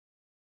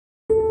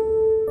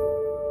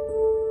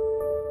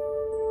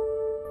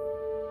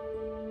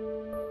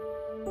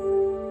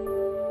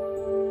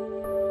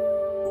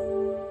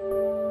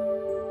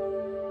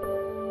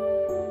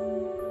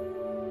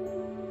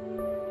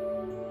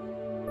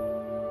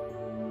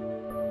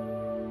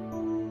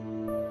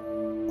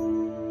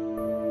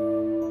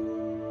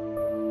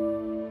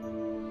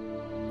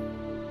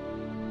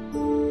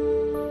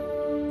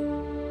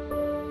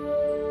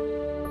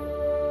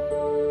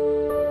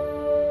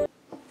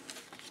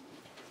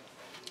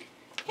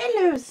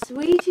Hello,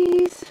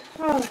 sweeties.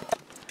 Oh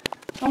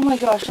my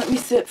gosh, let me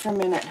sit for a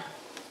minute.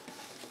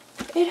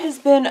 It has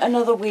been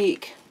another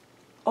week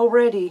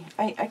already.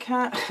 I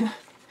can't.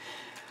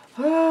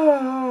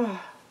 Okay,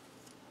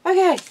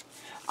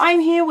 I'm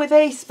here with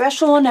a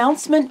special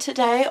announcement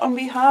today on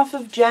behalf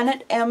of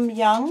Janet M.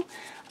 Young,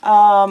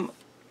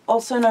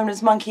 also known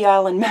as Monkey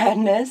Island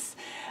Madness,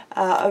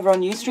 over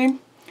on Ustream.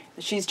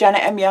 She's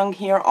Janet M. Young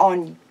here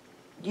on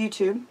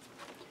YouTube.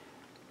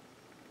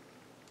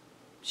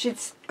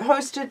 She's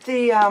hosted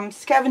the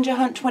Scavenger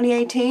Hunt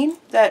 2018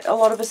 that a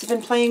lot of us have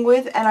been playing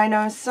with, and I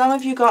know some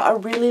of you got a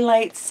really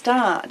late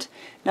start.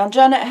 Now,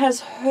 Janet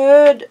has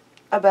heard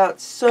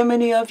about so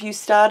many of you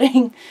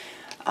starting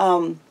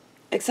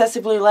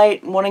excessively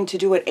late and wanting to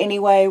do it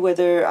anyway,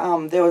 whether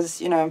there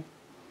was, you know,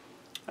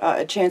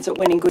 a chance at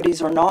winning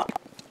goodies or not.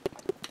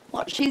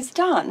 What she's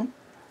done,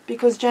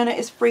 because Janet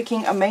is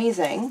freaking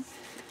amazing,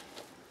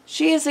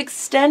 she has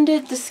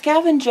extended the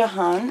Scavenger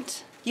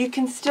Hunt. You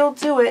can still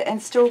do it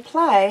and still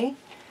play.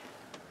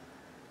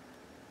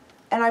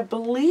 And I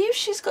believe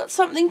she's got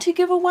something to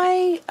give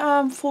away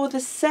for the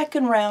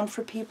second round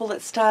for people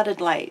that started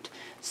late.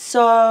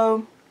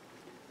 So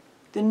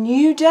the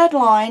new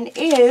deadline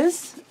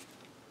is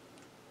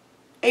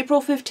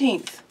April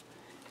 15th.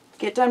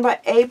 Get done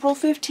by April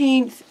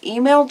 15th.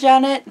 Email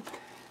Janet.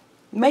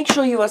 Make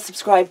sure you are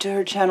subscribed to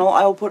her channel.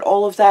 I will put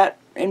all of that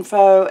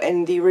info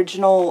and the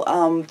original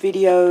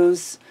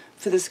videos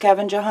for the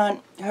Scavenger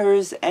Hunt,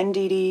 hers and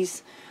Dee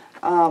Dee's,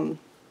 in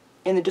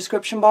the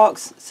description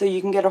box, so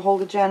you can get a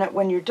hold of Janet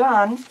when you're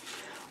done.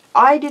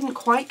 I didn't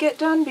quite get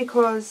done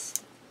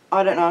because,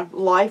 I don't know,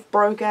 life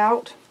broke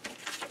out.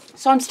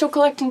 So I'm still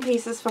collecting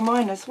pieces for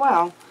mine as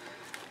well.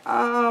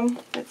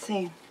 Let's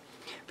see.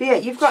 But yeah,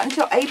 you've got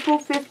until April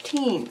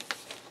 15th.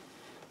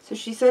 So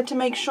she said to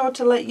make sure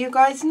to let you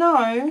guys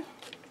know.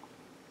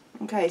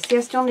 Okay, see,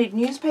 I still need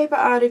newspaper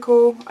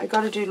article. I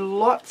got to do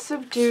lots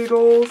of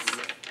doodles.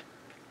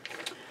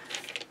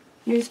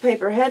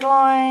 Newspaper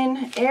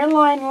headline,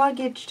 airline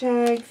luggage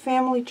tag,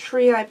 family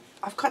tree.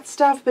 I've got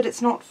stuff, but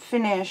it's not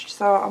finished,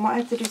 so I might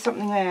have to do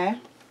something there.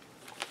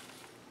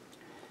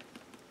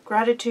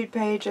 Gratitude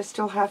page I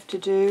still have to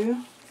do.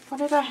 What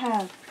did I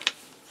have?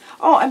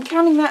 Oh, I'm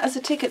counting that as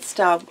a ticket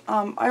stub.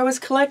 I always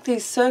collect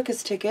these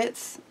circus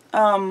tickets.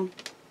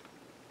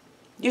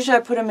 Usually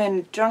I put them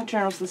in junk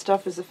journals and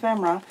stuff as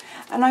ephemera.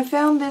 And I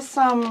found this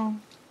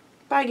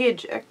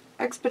baggage,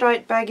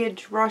 expedite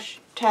baggage rush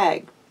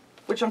tag,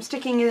 which I'm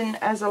sticking in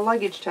as a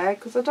luggage tag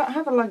because I don't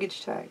have a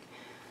luggage tag.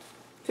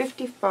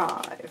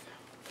 55.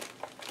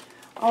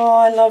 Oh,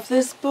 I love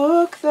this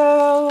book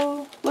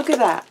though. Look at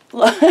that.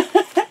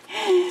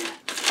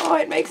 Oh,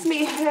 it makes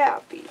me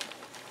happy.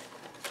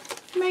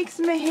 Makes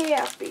me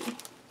happy.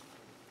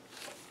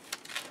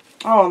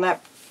 Oh, and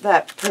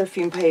that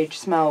perfume page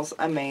smells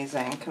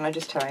amazing. Can I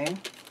just tell you?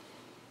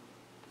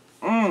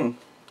 Mmm.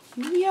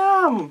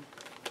 Yum.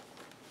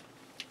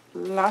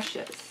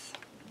 Luscious.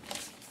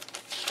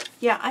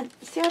 Yeah, I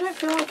don't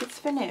feel like it's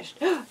finished.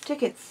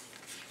 Tickets.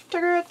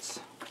 Tickets.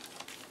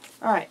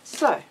 Alright,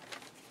 so.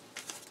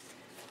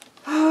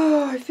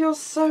 Oh, I feel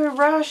so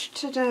rushed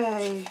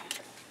today.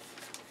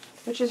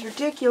 Which is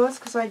ridiculous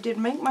because I did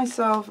make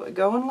myself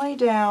go and lay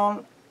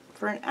down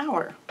for an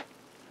hour.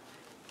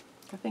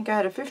 I think I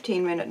had a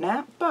 15-minute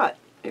nap, but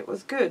it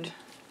was good.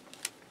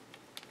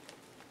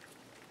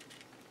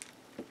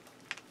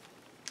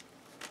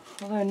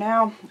 Although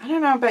now, I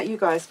don't know about you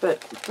guys,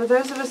 but for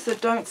those of us that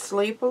don't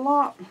sleep a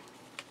lot,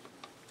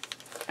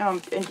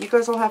 and you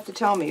guys will have to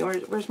tell me,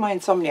 where's my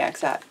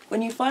insomniacs at?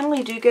 When you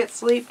finally do get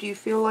sleep, do you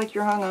feel like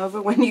you're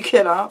hungover when you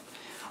get up?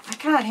 I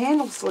can't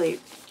handle sleep.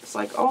 It's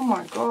like, oh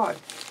my god.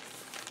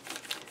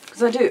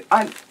 Because I do.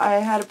 I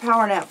had a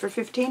power nap for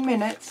 15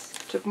 minutes.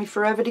 Took me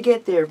forever to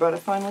get there, but I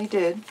finally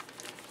did.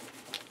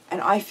 And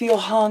I feel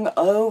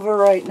hungover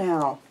right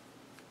now.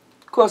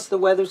 Of course, the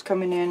weather's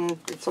coming in.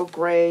 It's all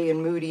gray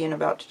and moody and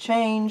about to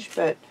change,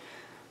 but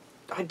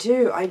I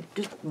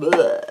just,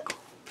 bleh.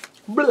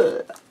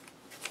 Bleh.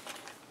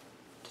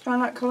 Try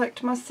not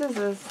collect my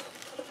scissors.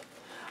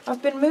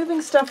 I've been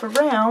moving stuff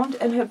around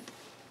and have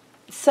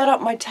set up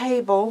my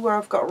table where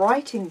I've got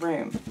writing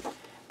room.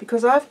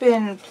 Because I've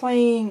been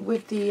playing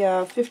with the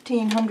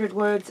 1,500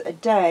 words a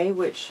day,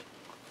 which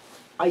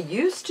I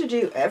used to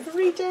do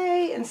every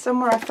day, and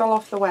somewhere I fell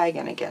off the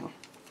wagon again.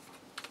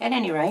 At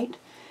any rate,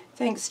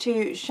 thanks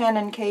to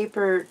Shannon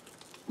Caper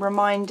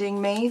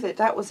reminding me that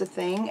that was a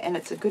thing, and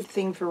it's a good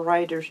thing for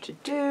writers to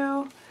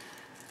do.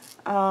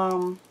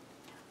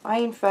 I,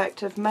 in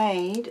fact, have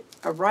made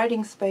a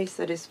writing space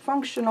that is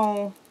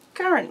functional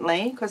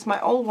currently, because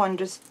my old one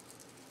just,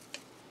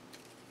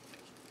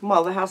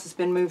 well, the house has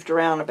been moved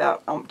around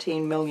about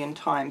umpteen million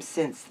times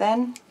since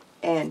then,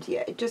 and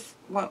yeah, it just,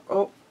 well,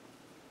 oh,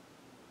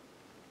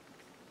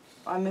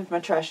 I moved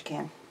my trash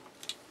can.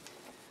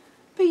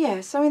 But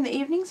yeah, so in the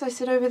evenings I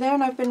sit over there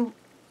and I've been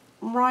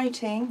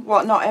writing,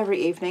 well, not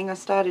every evening, I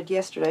started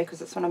yesterday because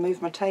that's when I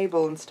moved my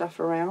table and stuff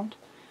around,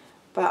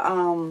 but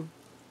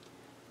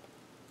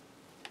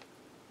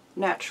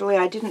naturally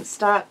I didn't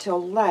start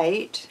till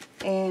late,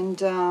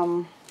 and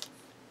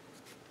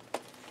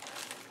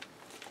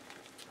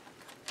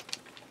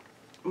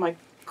my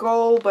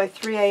goal by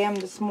 3 a.m.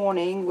 this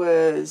morning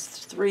was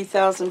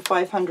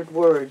 3,500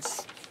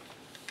 words.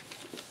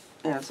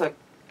 And it's like,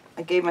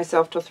 I gave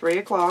myself till 3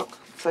 o'clock.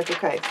 It's like,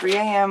 okay, 3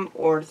 a.m.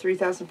 or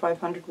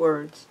 3,500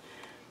 words,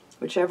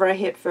 whichever I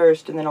hit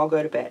first, and then I'll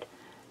go to bed.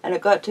 And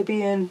it got to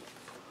be in,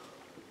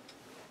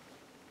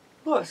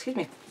 oh, excuse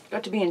me,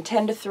 got to be in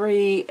 10 to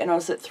 3, and I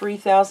was at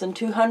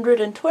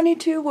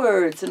 3,222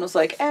 words, and I was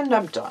like, and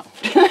I'm done.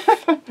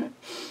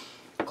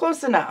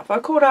 Close enough. I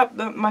caught up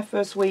my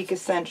first week,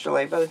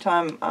 essentially. By the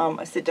time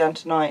I sit down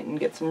tonight and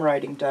get some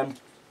writing done,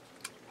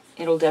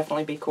 it'll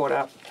definitely be caught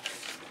up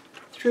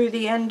through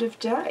the end of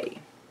day.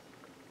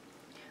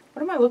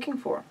 What am I looking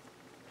for?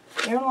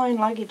 Airline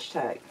luggage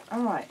tag.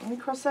 Alright, let me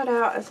cross that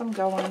out as I'm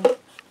going.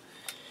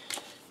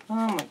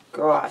 Oh my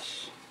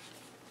gosh.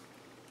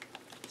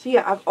 So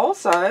yeah, I've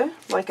also,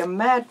 like a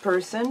mad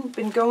person,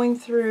 been going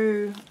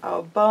through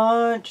a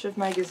bunch of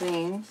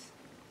magazines,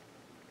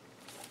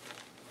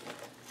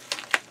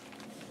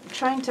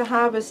 trying to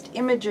harvest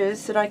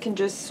images that I can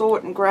just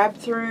sort and grab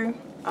through,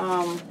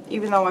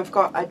 even though I've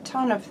got a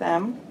ton of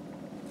them.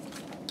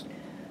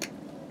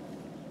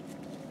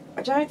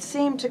 I don't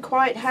seem to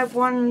quite have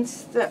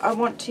ones that I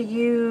want to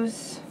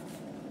use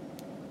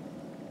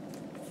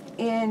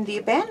in the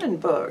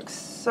abandoned books,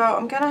 so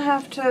I'm gonna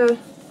have to,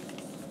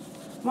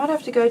 might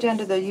have to go down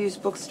to the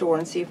used bookstore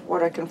and see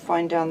what I can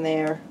find down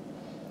there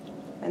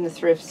in the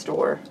thrift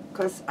store,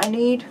 because I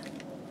need,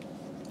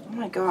 oh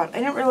my god, I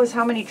didn't realize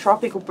how many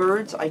tropical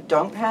birds I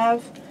don't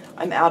have.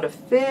 I'm out of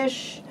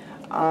fish,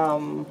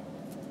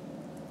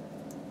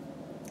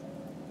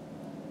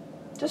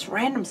 just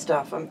random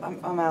stuff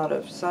I'm out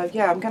of. So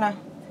yeah, I'm gonna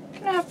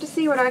have to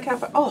see what I can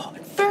find. Oh,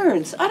 and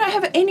ferns. I don't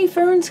have any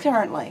ferns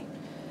currently.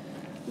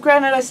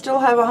 Granted, I still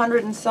have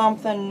 100 and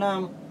something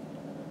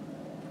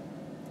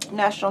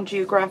National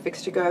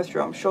Geographics to go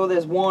through. I'm sure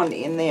there's one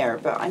in there,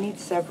 but I need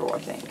several, I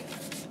think.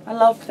 I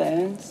love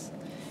ferns.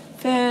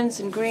 Ferns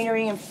and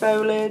greenery and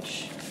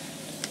foliage.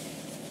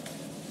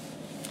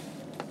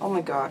 Oh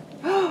my god.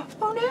 Oh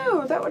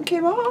no, that one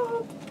came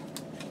off.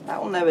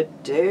 That will never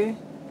do.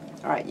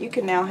 Alright, you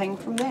can now hang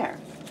from there.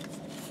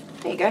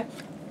 There you go.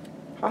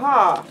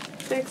 Haha,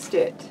 fixed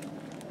it.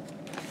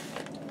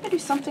 I do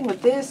something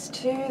with this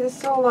too. This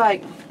is all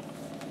like...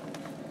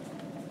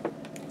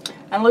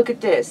 And look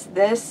at this.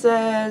 This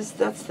says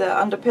that's the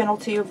under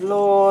penalty of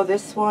law.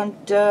 This one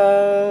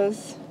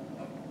does.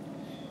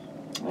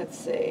 Let's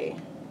see.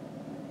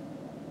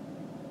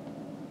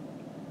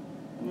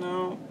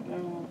 No,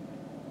 no.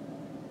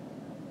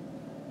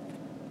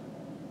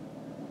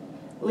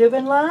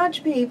 Living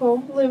large,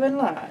 people. Living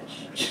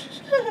large.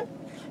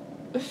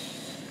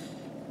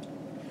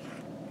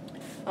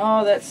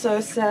 Oh, that's so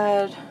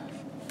sad.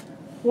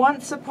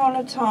 Once upon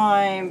a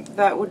time,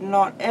 that would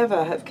not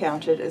ever have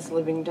counted as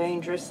living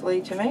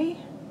dangerously to me.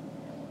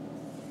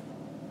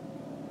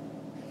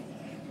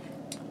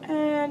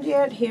 And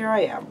yet, here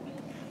I am.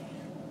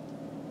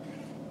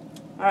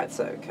 That's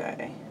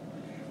okay.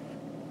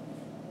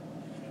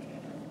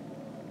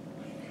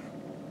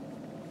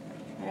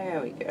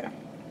 There we go.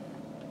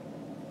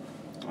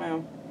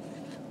 Well,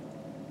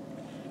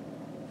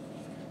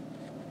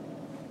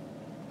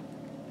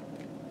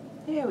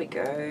 there we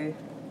go.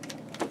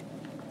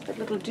 That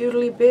little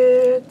doodly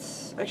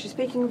bits. Actually,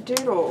 speaking of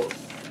doodles,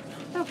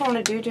 I don't know if I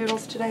want to do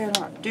doodles today or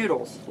not.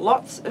 Doodles.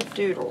 Lots of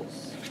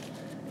doodles.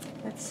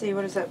 Let's see,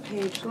 what does that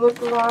page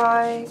look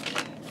like?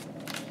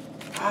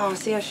 Oh,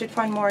 see, I should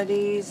find more of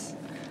these.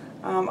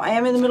 I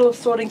am in the middle of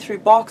sorting through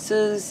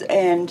boxes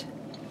and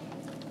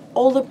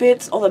all the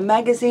bits, all the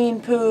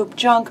magazine poop,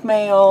 junk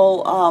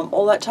mail,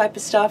 all that type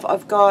of stuff.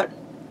 I've got,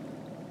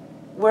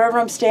 wherever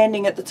I'm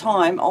standing at the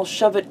time, I'll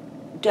shove it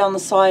down the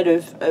side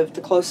of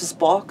the closest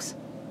box.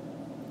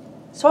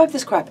 So I have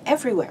this crap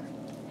everywhere.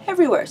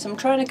 Everywhere. So I'm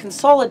trying to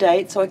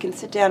consolidate so I can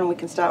sit down and we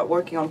can start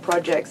working on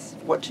projects,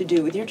 what to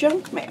do with your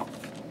junk mail.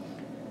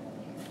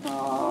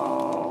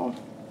 Oh,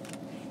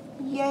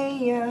 yeah.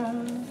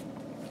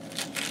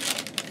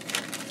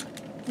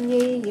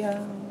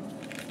 Yeah.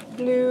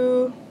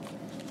 Blue.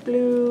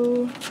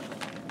 Blue.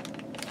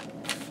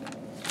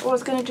 Oh, I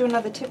was going to do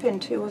another tip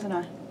in too, wasn't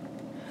I?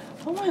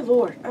 Oh my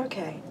lord.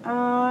 Okay.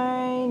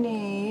 I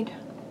need...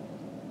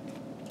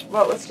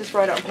 Well, let's just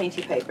write it on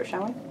painty paper,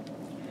 shall we?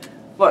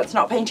 Well, it's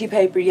not painty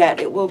paper yet.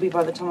 It will be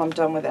by the time I'm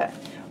done with it.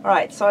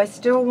 Alright, so I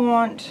still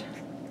want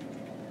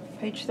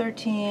page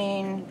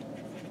 13.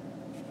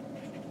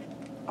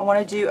 I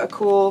want to do a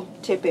cool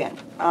tip in.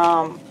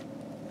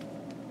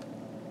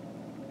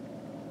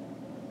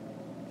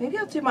 Maybe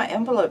I'll do my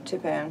envelope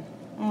tip in.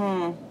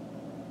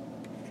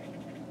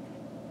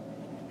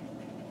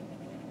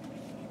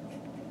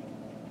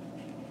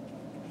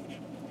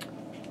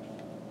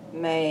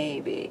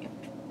 Maybe.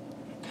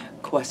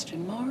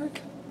 Question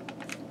mark?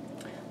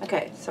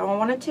 Okay, so I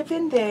want to tip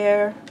in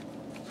there.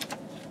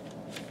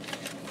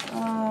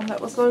 That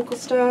was local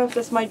stuff.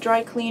 That's my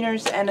dry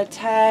cleaners and a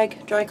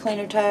tag. Dry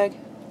cleaner tag.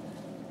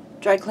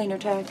 Dry cleaner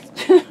tag.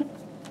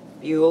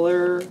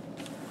 Bueller.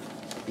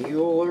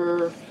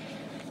 Bueller.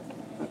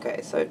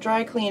 Okay, so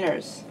dry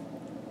cleaners.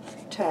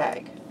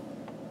 Tag.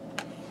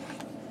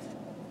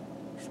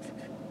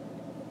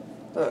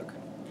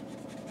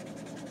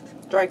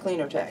 Dry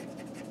cleaner tag.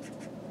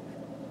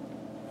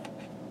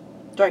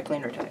 Dry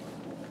cleaner tag.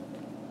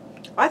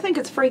 I think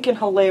it's freaking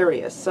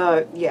hilarious.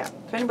 So, yeah.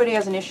 If anybody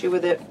has an issue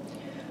with it,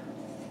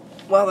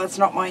 well, that's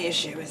not my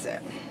issue, is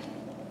it?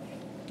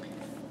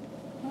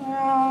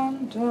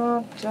 Dun,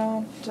 dun,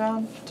 dun,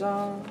 dun,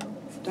 dun,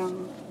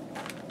 dun,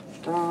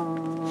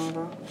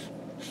 dun,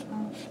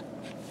 dun.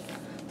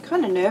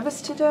 Kind of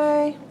nervous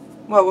today.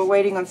 Well, we're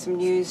waiting on some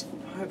news.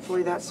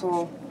 Hopefully that's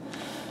all.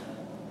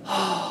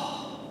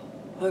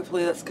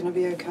 Hopefully that's going to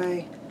be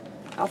okay.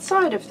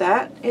 Outside of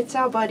that, it's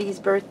our buddy's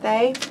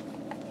birthday.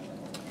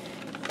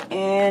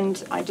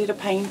 And I did a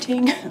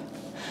painting.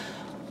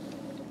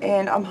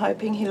 And I'm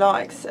hoping he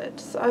likes it.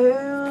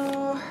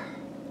 So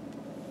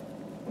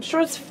I'm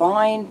sure it's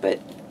fine, but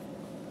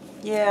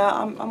yeah,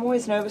 I'm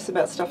always nervous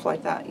about stuff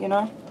like that, you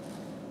know?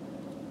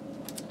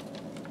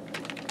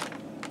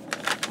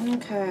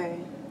 Okay,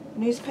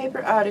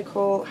 newspaper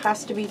article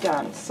has to be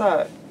done.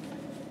 So,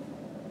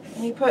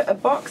 you put a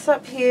box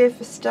up here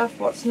for stuff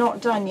what's not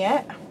done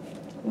yet.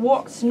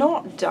 What's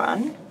not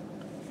done?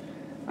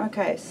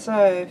 Okay,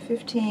 so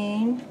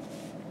 15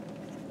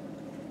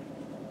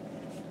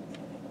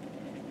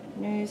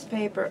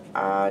 newspaper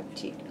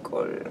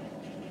article.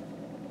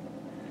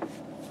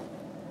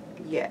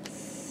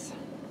 Yes.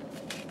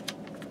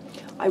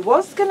 I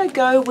was going to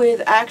go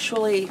with,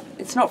 actually,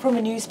 it's not from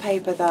a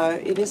newspaper though.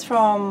 It is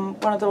from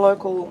one of the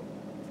local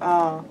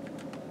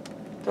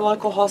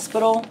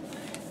hospital.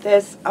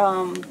 There's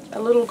a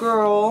little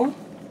girl.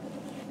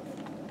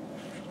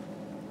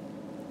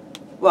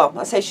 Well,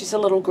 I say she's a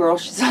little girl.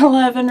 She's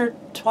 11 or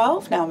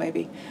 12 now,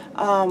 maybe.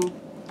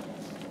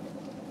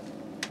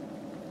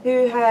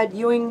 Who had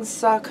Ewing's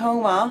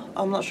sarcoma.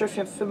 I'm not sure if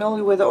you're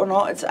familiar with it or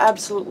not. It's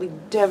absolutely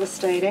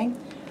devastating.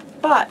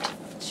 But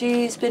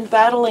she's been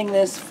battling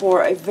this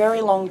for a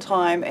very long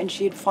time, and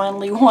she had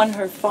finally won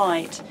her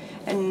fight.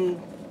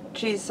 And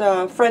she's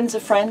friends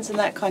of friends and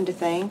that kind of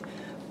thing.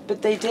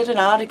 But they did an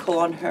article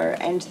on her,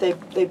 and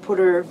they put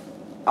her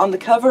on the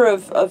cover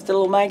of the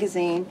little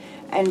magazine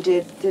and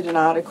did an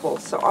article.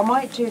 So I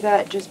might do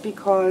that just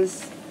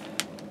because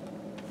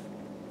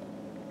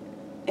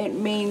it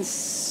means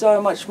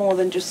so much more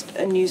than just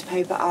a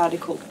newspaper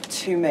article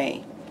to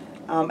me.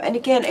 And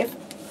again, if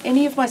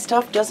any of my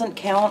stuff doesn't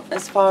count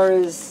as far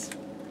as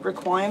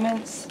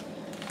requirements,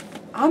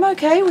 I'm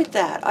okay with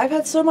that. I've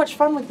had so much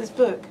fun with this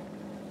book.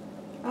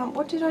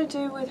 What did I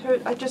do with her?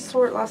 I just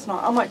saw it last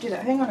night. I might do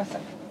that. Hang on a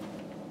second.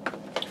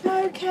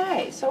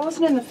 Okay, so it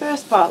wasn't in the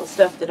first pile of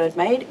stuff that I'd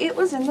made. It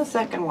was in the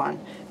second one.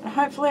 And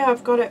hopefully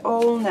I've got it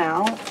all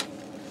now.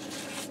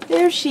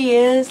 There she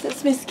is.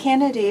 That's Miss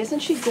Kennedy. Isn't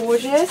she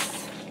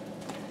gorgeous?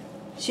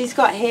 She's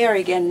got hair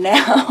again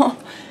now.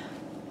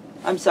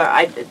 I'm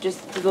sorry,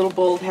 just the little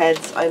bald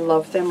heads. I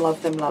love them,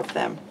 love them, love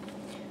them.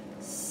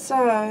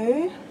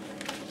 So,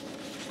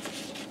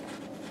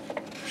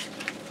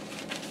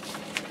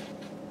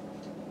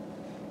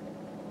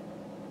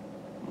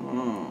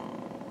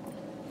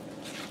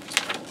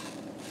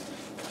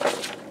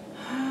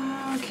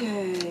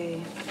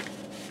 okay.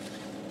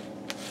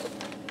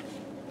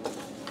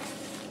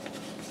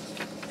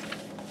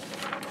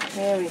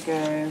 There we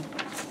go.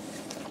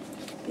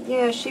 But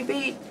yeah, she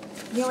beat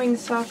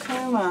Ewing's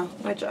sarcoma,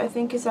 which I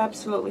think is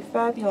absolutely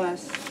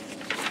fabulous.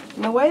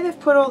 And the way they've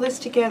put all this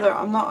together,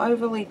 I'm not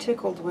overly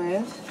tickled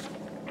with.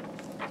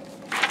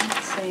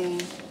 Let's see.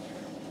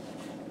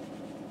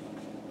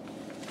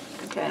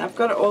 Okay, and I've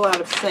got it all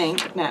out of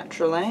sync,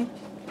 naturally.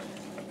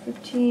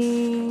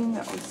 15,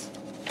 that was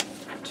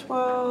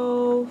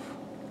 12.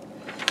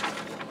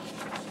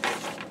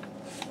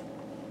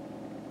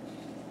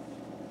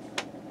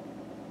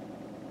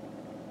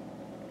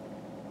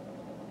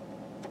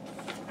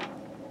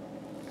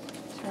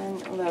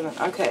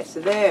 Okay, so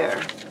there,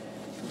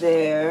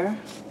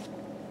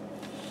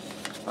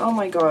 oh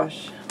my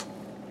gosh,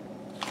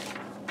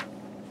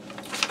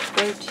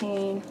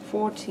 13,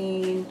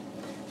 14,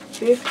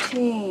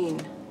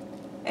 15,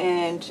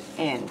 and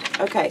end.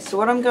 Okay, so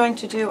what I'm going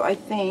to do, I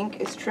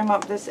think, is trim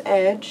up this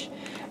edge,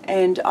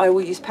 and I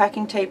will use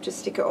packing tape to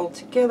stick it all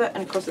together,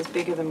 and of course it's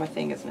bigger than my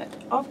thing, isn't it?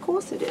 Of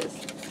course it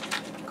is,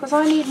 because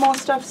I need more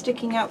stuff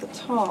sticking out the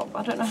top.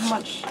 I don't know how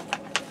much.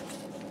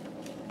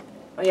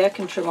 Oh yeah, I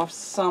can trim off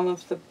some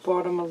of the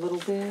bottom a little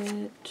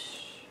bit.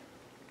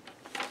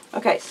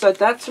 Okay, so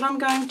that's what I'm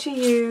going to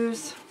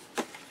use.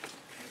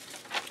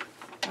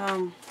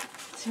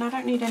 See, I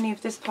don't need any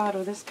of this part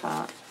or this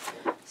part.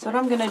 So what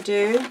I'm going to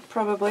do,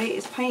 probably,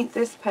 is paint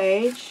this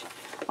page.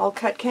 I'll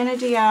cut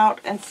Kennedy out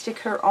and stick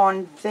her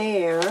on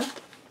there.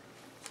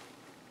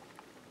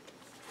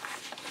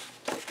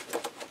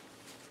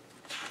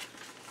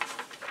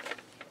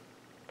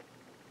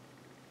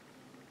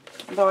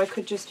 Although I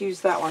could just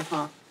use that one,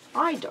 huh?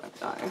 I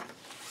don't know.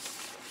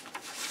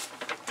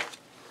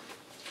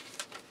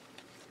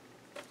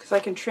 Because I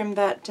can trim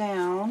that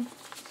down.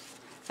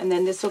 And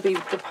then this will be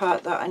the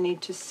part that I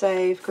need to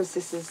save, because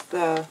this is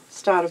the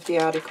start of the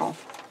article.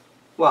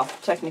 Well,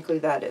 technically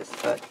that is,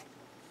 but...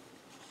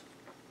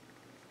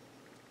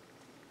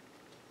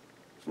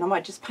 And I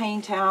might just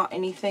paint out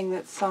anything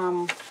that's,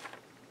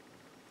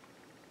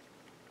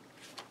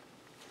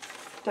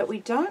 that we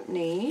don't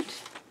need.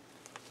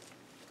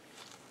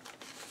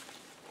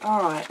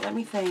 Alright, let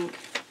me think.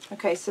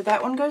 Okay, so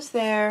that one goes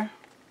there.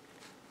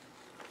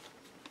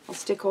 I'll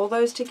stick all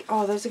those together.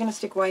 Oh, those are going to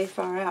stick way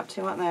far out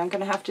too, aren't they? I'm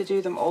going to have to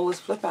do them all as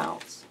flip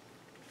outs.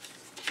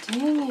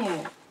 Dang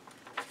it.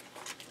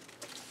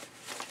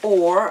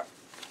 Or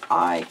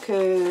I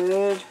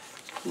could...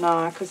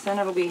 No, because then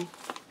it'll be...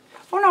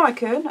 Oh no, I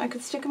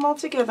could stick them all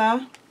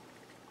together.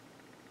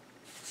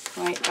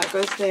 Right, that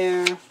goes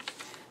there.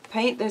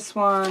 Paint this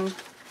one.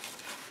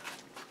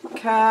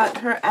 Cut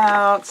her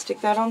out, stick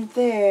that on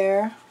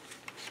there.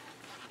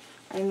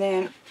 And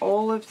then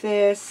all of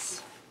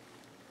this,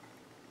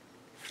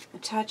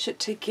 attach it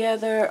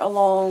together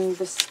along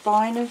the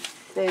spine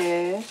of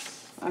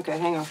this. Okay,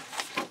 hang on.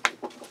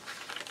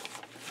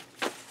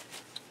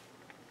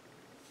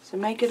 So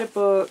make it a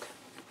book,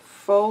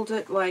 fold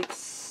it like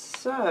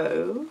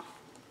so,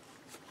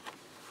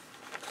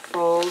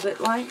 fold it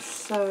like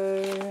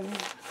so,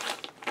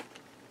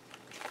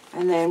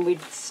 and then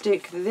we'd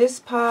stick this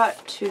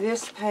part to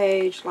this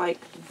page like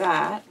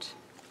that,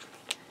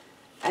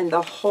 and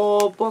the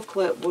whole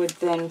booklet would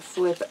then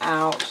flip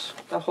out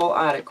the whole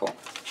article.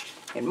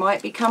 It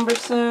might be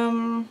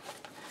cumbersome,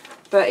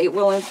 but it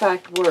will in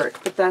fact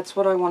work, but that's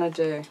what I want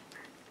to do.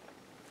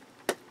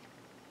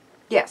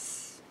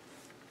 Yes.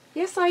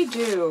 Yes, I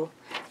do.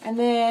 And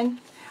then,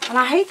 and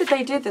I hate that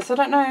they did this. I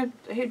don't know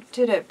who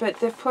did it,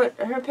 but they've put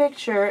her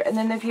picture and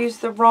then they've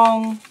used the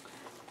wrong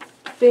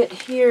bit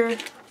here.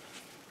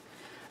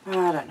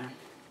 I don't know.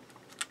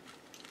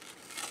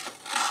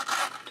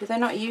 Do they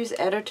not use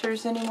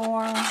editors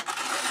anymore?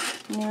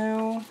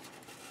 No.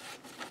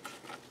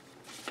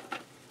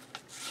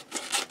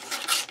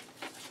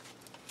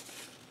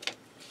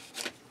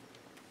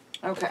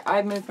 Okay,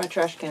 I moved my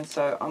trash can,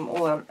 so I'm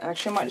all out.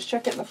 Actually, I might just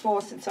chuck it in the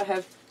floor since I have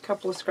a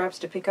couple of scraps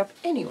to pick up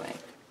anyway.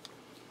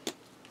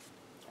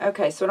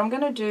 Okay, so what I'm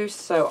going to do,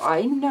 so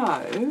I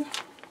know...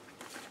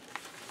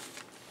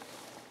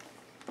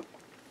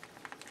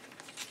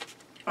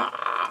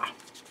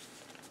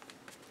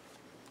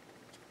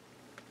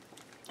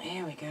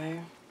 There we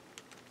go.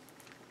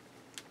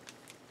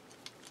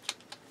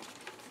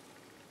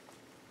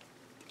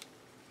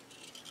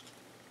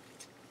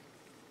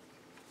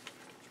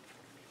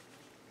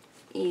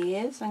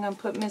 Is I'm going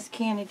to put Miss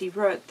Kennedy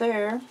right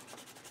there.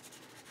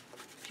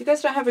 If you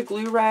guys don't have a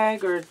glue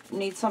rag or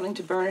need something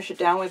to burnish it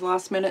down with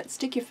last minute,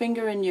 stick your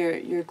finger in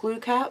your glue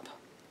cap.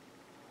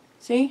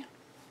 See?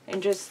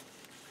 And just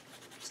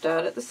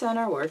start at the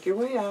center, work your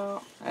way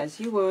out as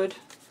you would.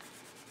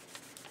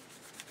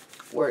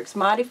 Works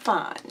mighty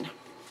fine.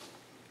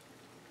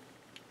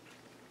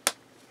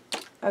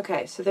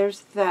 Okay, so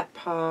there's that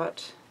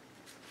part.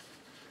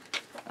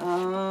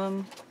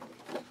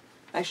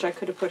 Actually, I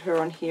could have put her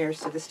on here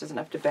so this doesn't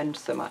have to bend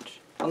so much.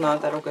 Well, no,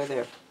 that'll go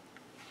there.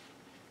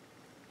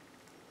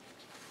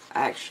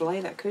 Actually,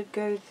 that could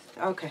go...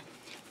 Okay,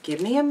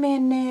 give me a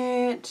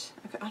minute.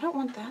 Okay, I don't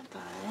want that,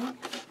 though.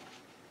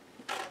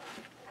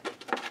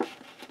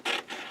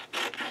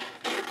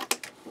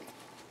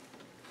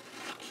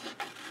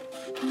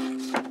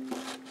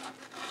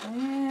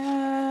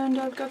 And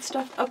I've got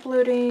stuff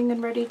uploading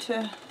and ready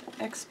to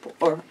export,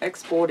 or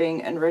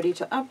exporting and ready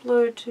to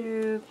upload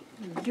to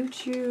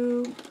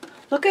YouTube.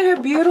 Look at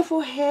her beautiful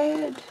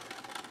head,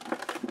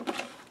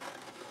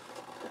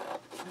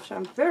 which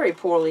I'm very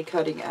poorly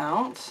cutting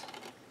out.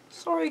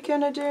 Sorry,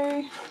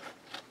 Kennedy.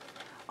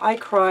 I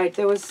cried.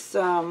 There was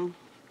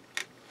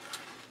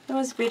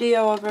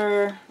video of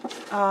her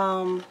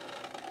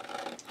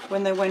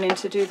when they went in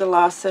to do the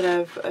last set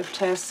of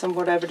tests and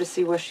whatever to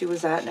see where she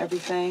was at and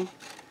everything.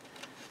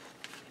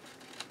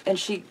 And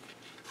she,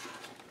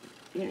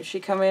 you know, she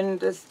come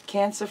in as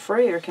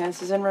cancer-free or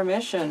cancer's in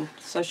remission.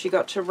 So she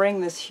got to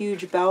ring this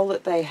huge bell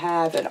that they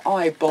have, and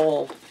I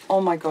bawled.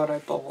 Oh my God, I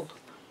bawled.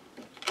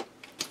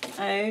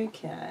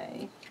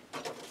 Okay.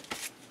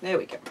 There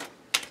we go.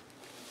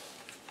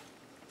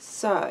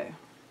 So,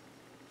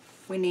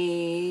 we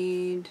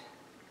need...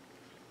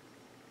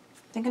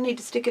 I think I need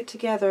to stick it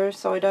together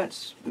so I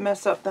don't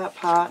mess up that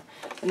part.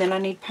 And then I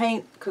need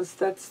paint, because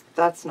that's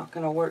not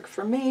going to work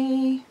for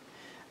me.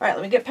 Alright,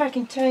 let me get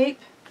packing tape,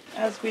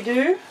 as we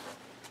do.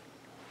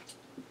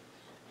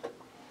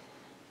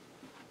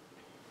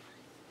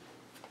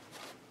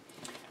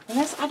 And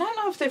this, I don't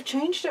know if they've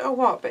changed it or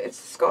what, but it's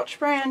Scotch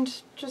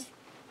brand, just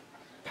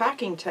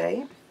packing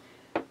tape.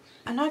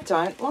 And I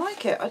don't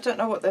like it. I don't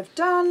know what they've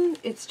done.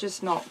 It's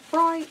just not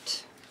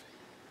right.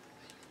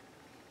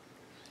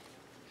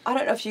 I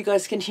don't know if you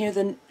guys can hear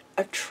the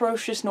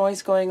atrocious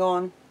noise going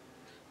on.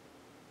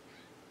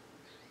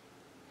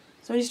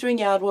 Somebody's doing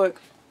yard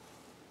work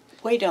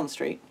way down the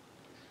street,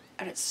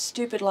 and it's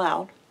stupid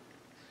loud.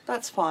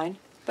 That's fine.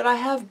 But I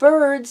have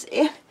birds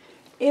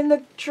in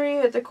the tree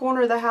at the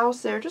corner of the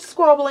house there, just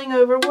squabbling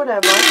over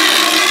whatever.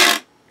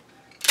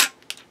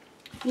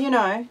 You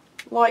know,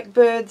 like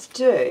birds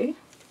do.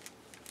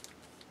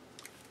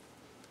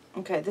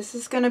 Okay, this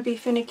is going to be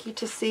finicky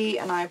to see,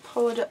 and I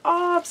apologize.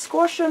 Oh, I'm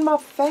squashing my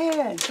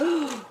fan.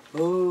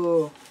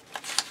 Oh.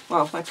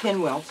 Well, my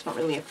pinwheel. It's not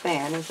really a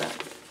fan, is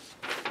it?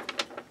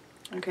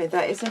 Okay,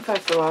 that is in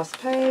fact the last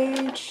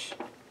page.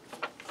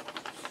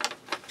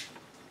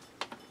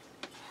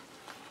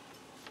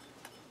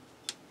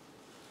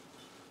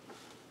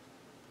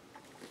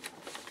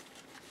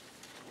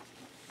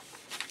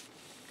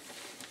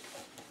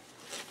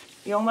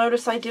 You'll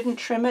notice I didn't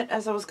trim it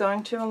as I was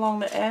going to along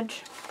the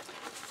edge.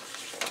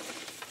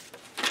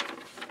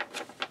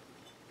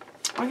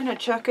 I'm going to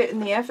chuck it in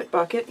the effort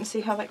bucket and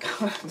see how that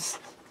goes.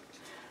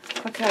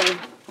 Okay,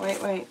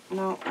 wait,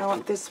 no, I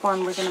want this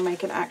one. We're going to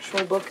make an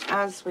actual book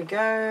as we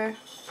go.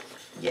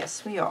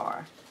 Yes, we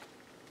are.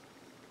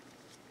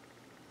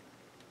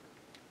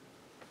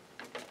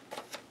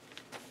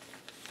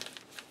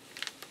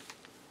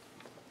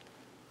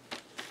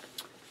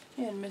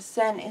 And Miss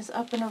Zen is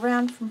up and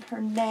around from her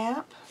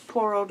nap.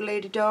 Poor old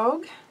lady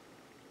dog.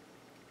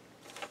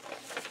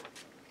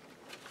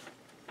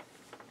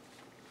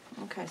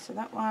 Okay, so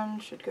that one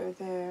should go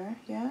there,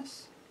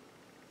 yes?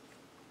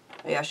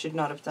 Oh, yeah, I should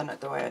not have done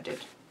it the way I did.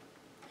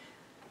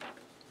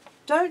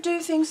 Don't do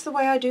things the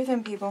way I do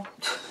them, people.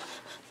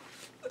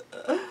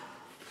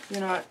 You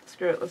know what,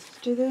 screw it, let's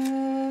do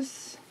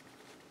this.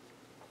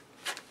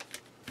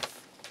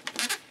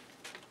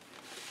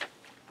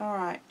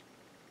 Alright.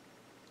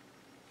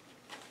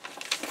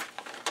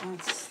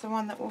 That's the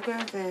one that will go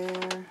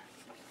there.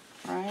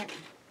 Right.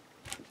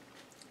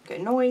 Okay,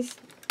 noise.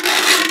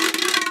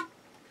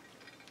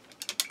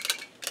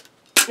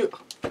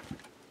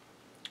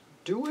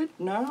 Do it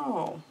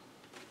now.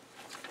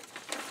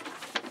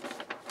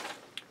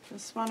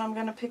 This one I'm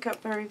going to pick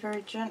up very,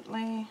 very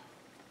gently.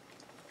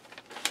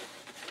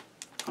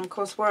 And of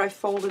course where I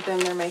folded them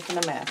they're making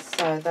a mess,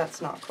 so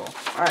that's not cool.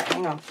 Alright,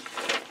 hang on.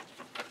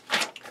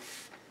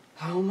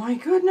 Oh my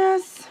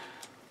goodness.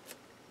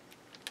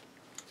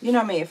 You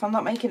know me, if I'm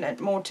not making it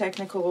more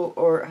technical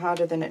or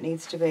harder than it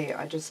needs to be,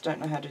 I just don't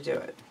know how to do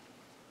it.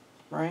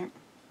 Right?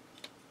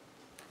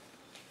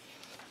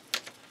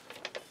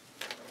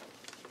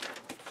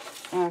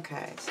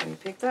 Okay, so we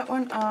pick that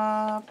one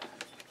up.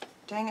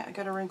 Dang it, I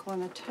got a wrinkle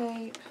in the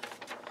tape.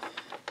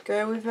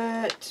 Go with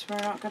it. We're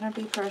not going to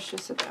be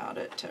precious about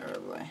it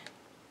terribly.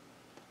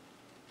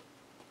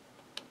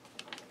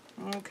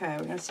 Okay,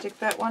 we're going to stick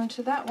that one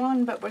to that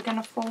one, but we're going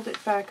to fold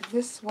it back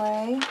this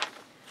way.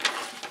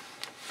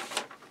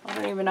 I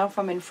don't even know if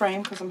I'm in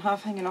frame because I'm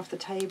half hanging off the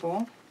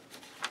table.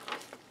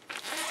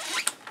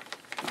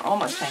 I'm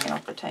almost hanging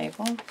off the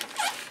table.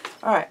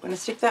 Alright, we're going to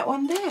stick that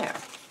one there.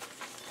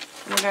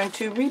 And we're going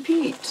to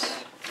repeat.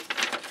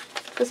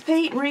 Because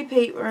Pete and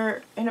repeat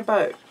were in a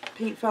boat.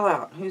 Pete fell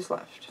out. Who's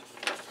left?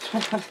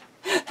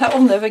 That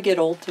will never get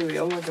old to me.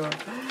 Oh my god.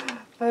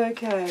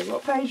 Okay,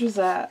 what page was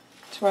that?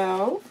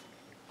 12.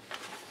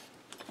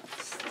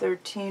 That's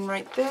 13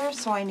 right there,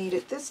 so I need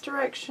it this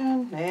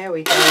direction. There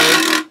we go.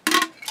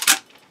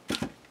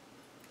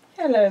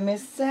 Hello,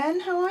 Miss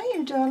Zen. How are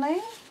you,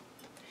 darling?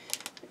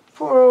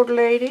 Poor old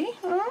lady,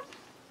 huh?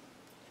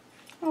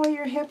 How are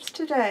your hips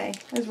today?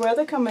 Is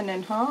weather coming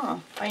in, huh?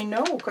 I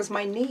know, because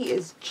my knee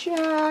is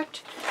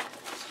jacked.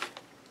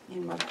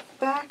 And my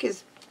back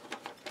is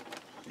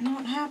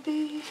not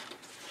happy.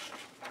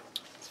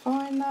 It's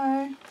fine,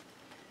 though.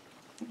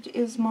 It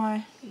is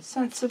my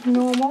sense of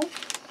normal.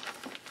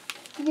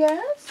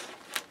 Yes?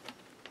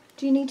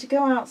 Do you need to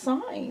go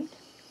outside?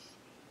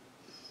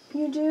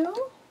 You do?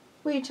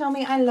 Will you tell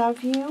me I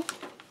love you?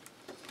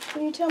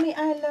 Will you tell me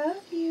I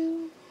love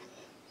you?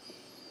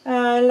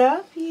 I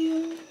love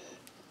you.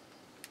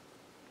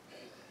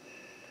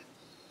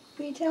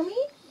 Will you tell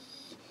me?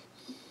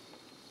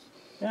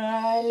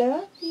 I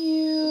love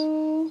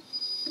you.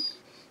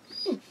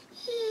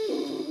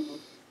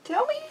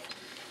 Tell me.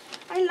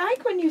 I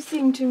like when you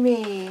sing to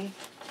me.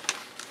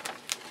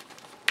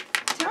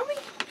 Tell me.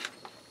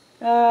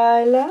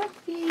 I love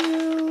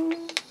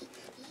you.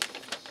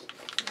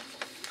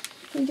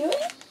 You do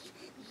it?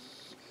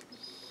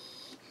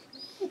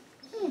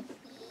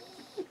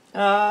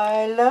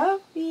 I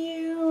love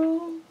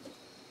you.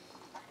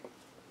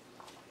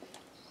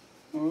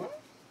 Hmm?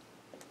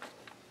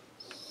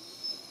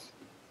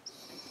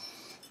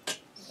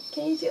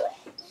 Can you do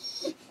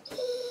it?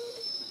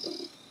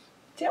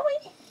 Tell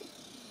me.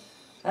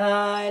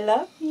 I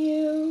love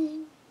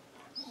you.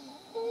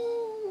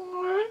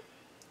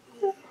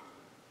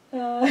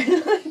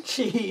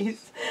 Jeez.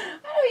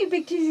 I don't need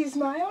big cheesy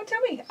smile.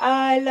 Tell me.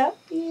 I love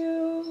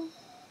you.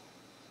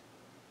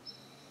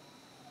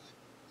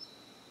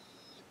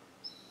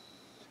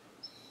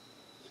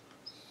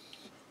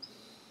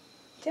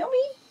 Tell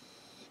me.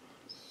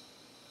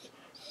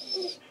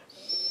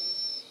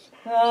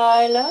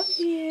 I love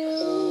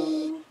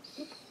you.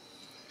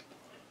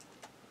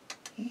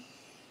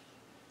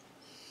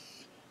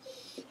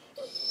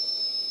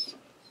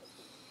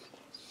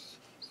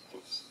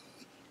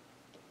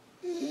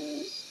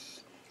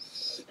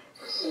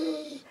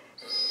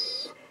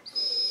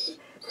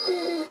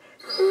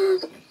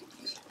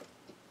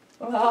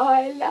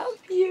 I love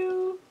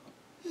you.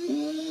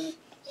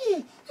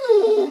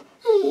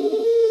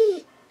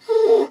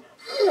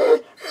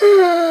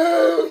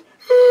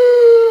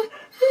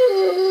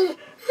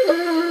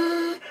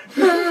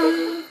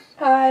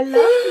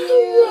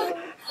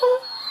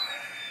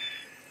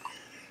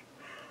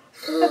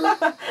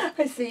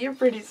 see your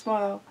pretty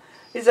smile.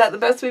 Is that the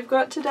best we've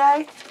got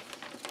today?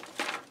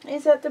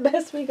 Is that the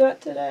best we got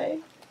today?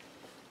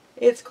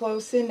 It's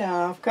close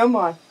enough. Come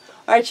on.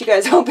 Alright, you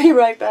guys, I'll be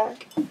right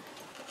back.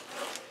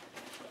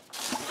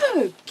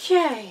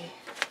 Okay.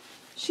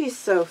 She's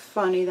so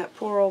funny, that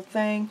poor old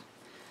thing.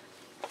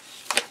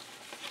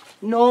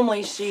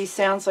 Normally she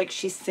sounds like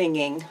she's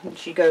singing. And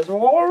she goes, I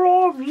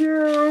love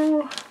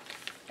you.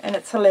 And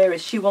it's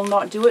hilarious. She will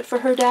not do it for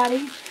her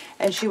daddy.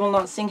 And she will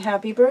not sing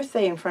happy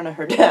birthday in front of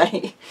her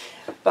daddy.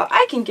 But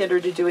I can get her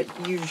to do it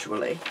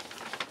usually.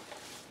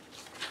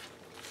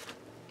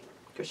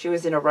 Because she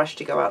was in a rush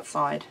to go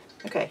outside.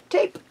 Okay,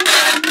 tape.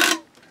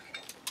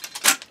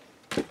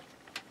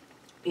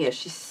 Yeah,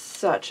 she's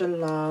such a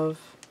love.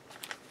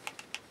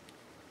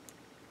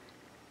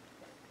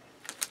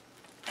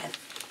 And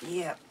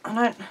yeah,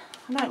 I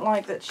don't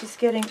like that she's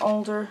getting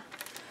older.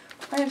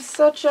 I have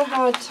such a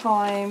hard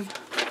time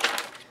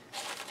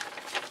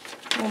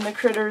when the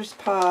critters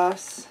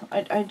pass.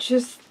 I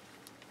just,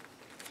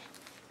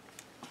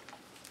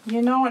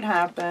 you know what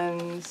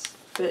happens,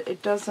 but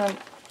it doesn't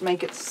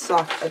make it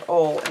suck at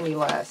all any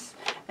less.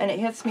 And it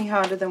hits me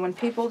harder than when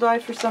people die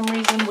for some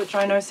reason, which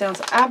I know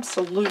sounds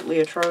absolutely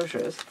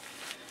atrocious.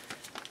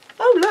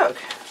 Oh look,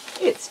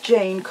 it's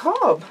Jane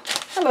Cobb.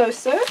 Hello,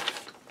 sir.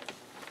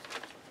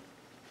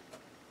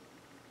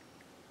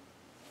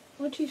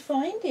 What are you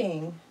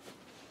finding?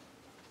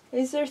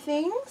 Is there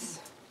things?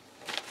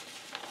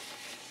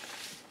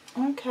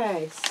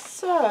 Okay,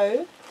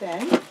 so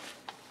then.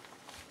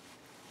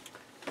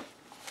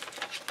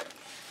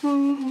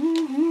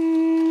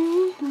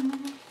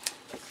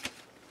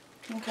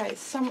 Okay,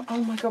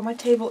 oh my god, my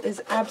table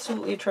is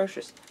absolutely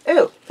atrocious.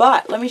 Oh,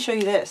 but let me show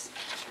you this.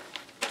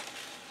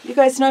 You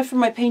guys know from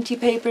my painty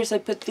papers I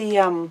put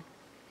the,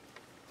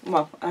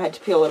 well, I had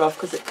to peel it off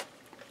because it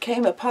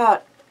came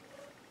apart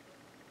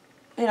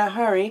in a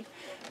hurry.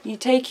 You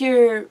take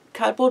your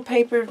cardboard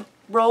paper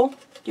roll,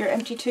 your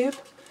empty tube,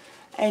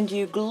 and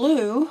you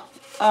glue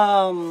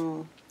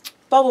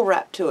bubble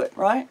wrap to it,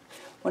 right?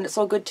 When it's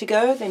all good to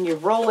go, then you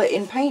roll it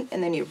in paint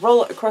and then you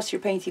roll it across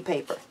your painty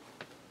paper.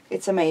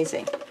 It's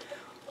amazing.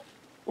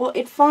 Well,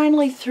 it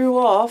finally threw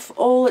off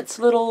all its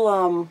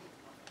little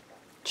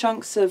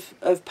chunks of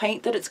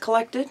paint that it's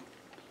collected.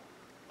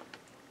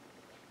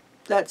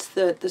 That's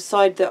the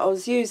side that I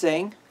was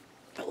using.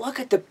 But look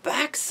at the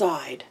back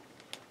side.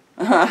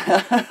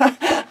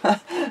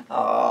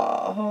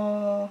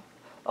 Oh,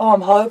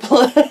 I'm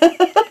hopeless.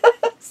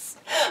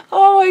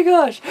 Oh my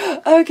gosh.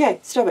 Okay,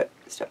 stop it.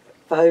 Stop it.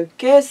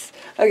 Focus.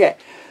 Okay.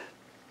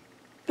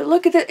 But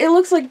look at that. It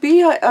looks like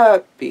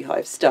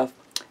beehive stuff.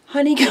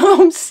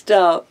 Honeycomb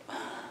stuff.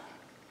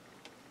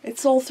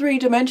 It's all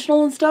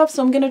three-dimensional and stuff,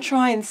 so I'm going to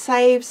try and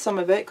save some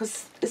of it,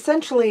 because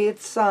essentially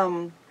it's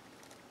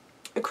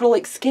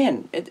acrylic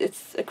skin.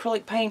 It's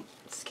acrylic paint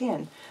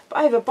skin. But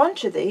I have a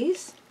bunch of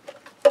these.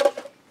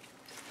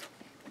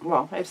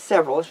 Well, I have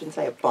several. I shouldn't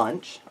say a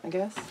bunch, I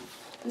guess.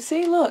 You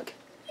see, look.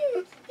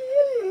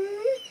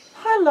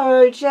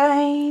 Hello,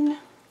 Jane.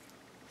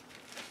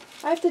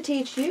 I have to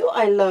teach you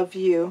I love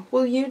you.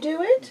 Will you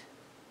do it?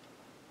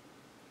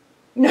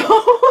 No.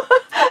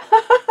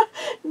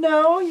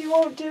 No, you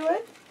won't do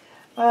it.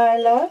 I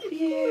love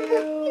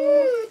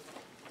you.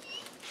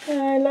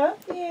 I love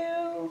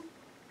you.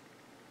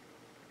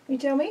 You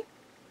tell me?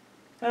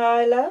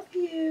 I love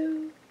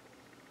you.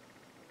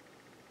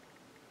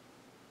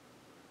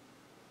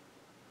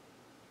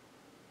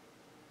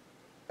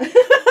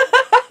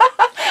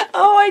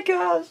 Oh my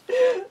gosh.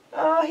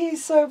 Oh,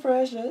 he's so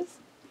precious.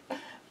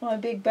 My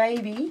big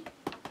baby.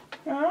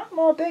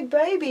 My big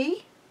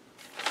baby.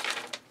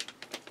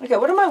 Okay,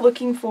 what am I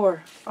looking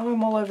for? Oh,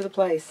 I'm all over the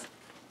place.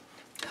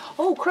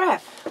 Oh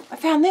crap, I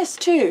found this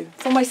too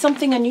from my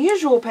Something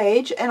Unusual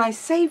page and I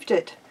saved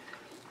it.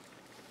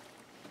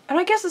 And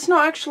I guess it's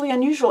not actually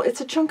unusual, it's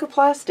a chunk of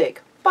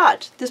plastic.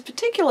 But this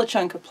particular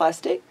chunk of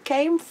plastic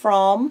came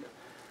from,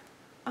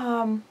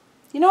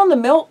 you know, in the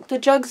milk,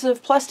 the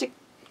plastic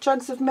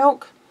jugs of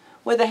milk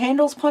where the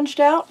handle's punched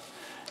out?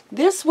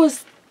 This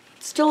was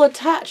still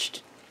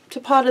attached to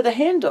part of the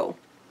handle.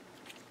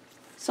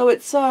 So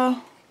it's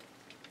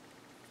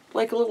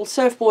like a little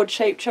surfboard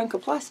shaped chunk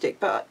of plastic,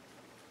 but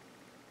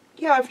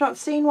yeah, I've not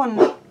seen one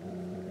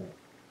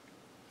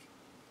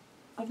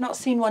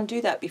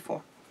do that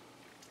before.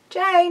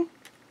 Jane!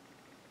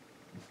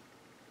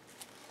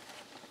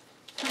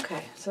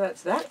 Okay, so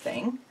that's that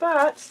thing,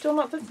 but still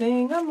not the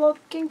thing I'm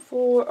looking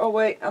for. Oh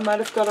wait, I might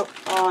have got it.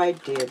 Oh, I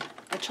did.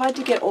 I tried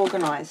to get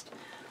organized.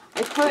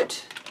 I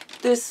put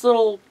this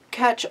little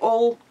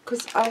catch-all,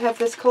 because I have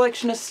this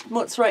collection of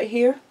smuts right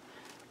here.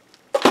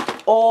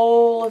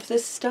 All of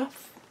this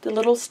stuff, the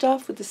little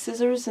stuff with the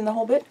scissors and the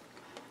whole bit.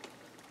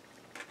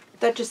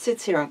 That just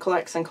sits here and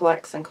collects and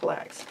collects and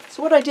collects.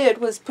 So what I did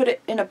was put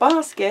it in a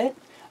basket.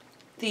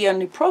 The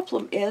only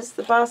problem is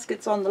the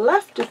basket's on the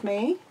left of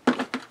me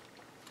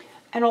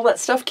and all that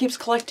stuff keeps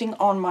collecting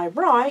on my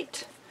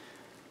right.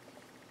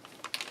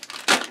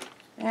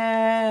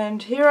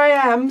 And here I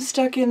am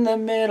stuck in the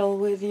middle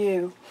with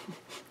you.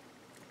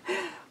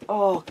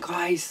 Oh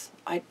guys,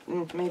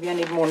 maybe I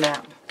need more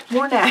nap.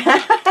 More now.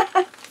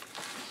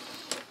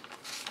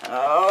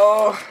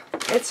 Oh,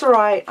 it's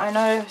alright. I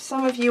know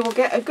some of you will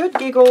get a good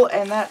giggle,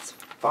 and that's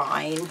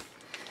fine.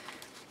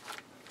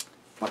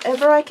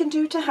 Whatever I can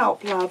do to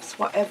help, loves.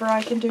 Whatever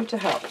I can do to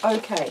help.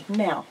 Okay,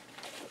 now,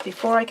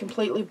 before I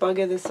completely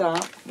bugger this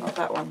up, not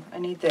that one, I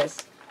need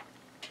this.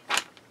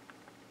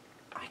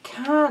 I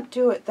can't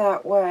do it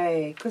that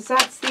way, because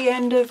that's the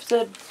end of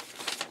the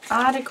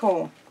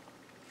article.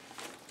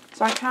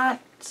 So I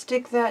can't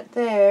stick that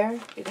there.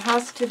 It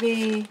has to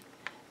be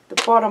the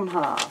bottom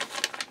half,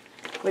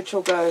 which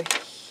will go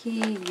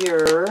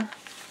here.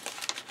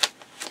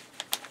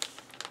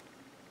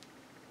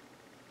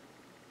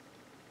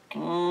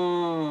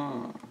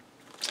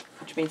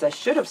 Which means I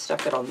should have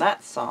stuck it on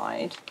that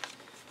side.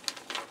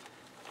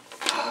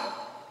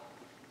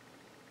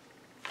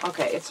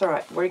 Okay, it's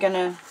alright. We're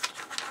gonna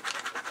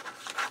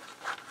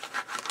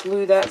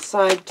glue that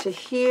side to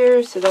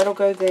here, so that'll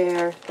go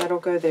there, that'll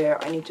go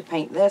there. I need to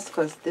paint this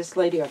because this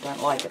lady, I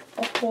don't like it.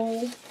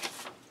 Oh.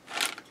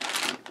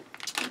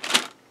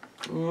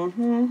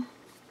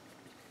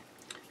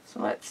 So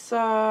let's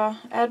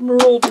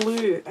Admiral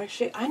Blue.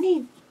 Actually, I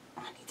need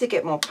to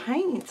get more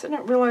paints. I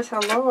didn't realize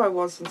how low I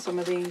was on some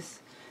of these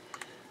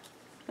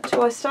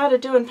until I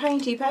started doing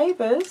painty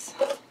papers.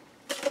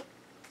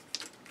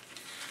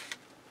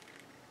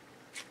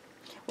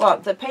 Well,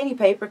 the painty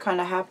paper kind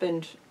of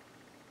happened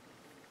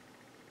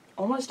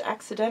almost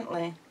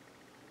accidentally.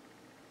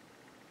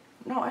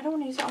 No, I don't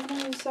want to use it. I'm going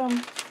to use,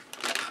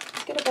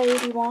 let's get a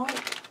baby wipe.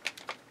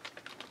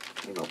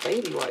 We've got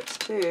baby wipes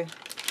too.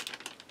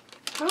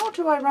 How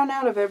do I run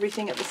out of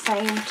everything at the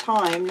same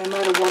time, no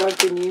matter what I've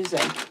been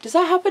using? Does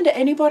that happen to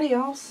anybody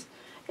else?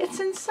 It's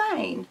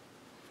insane.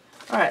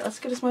 Alright, let's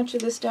get as much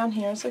of this down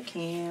here as I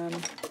can.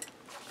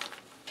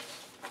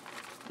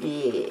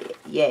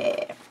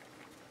 Yeah.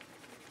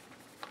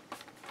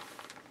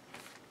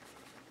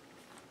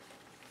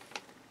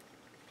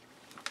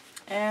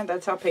 And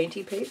that's how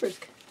painty papers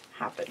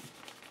happen.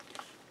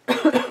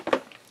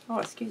 Oh,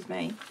 excuse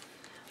me.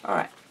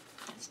 Alright,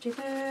 let's do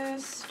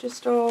this.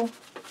 Just all...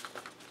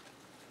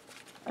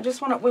 I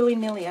just want it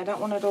willy-nilly. I don't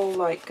want it all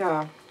like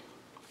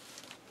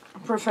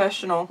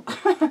professional.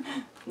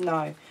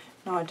 No,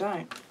 I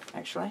don't,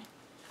 actually.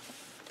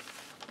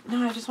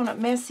 No, I just want it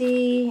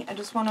messy. I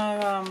just want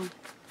to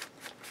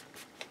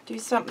do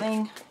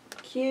something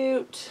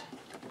cute.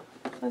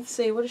 Let's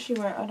see, what is she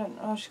wearing? I don't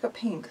know. Oh, she's got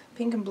pink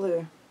and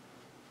blue.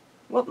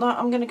 Well, no,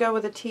 I'm going to go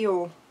with a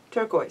teal,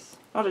 turquoise.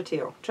 Not a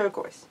teal,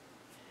 turquoise.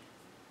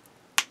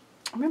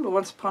 I remember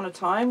once upon a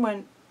time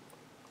when,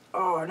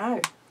 oh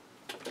no,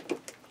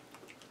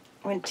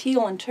 when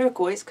teal and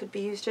turquoise could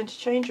be used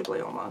interchangeably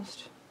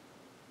almost.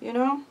 You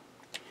know?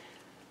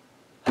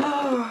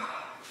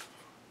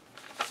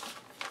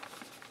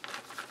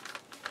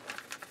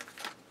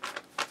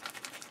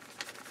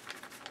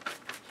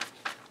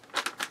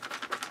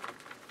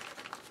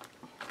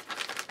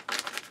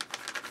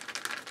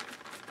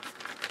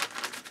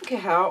 Look at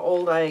how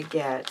old I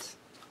get.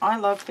 I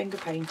love finger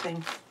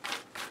painting.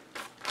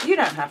 You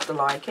don't have to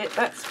like it,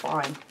 that's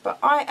fine. But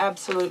I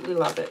absolutely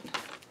love it.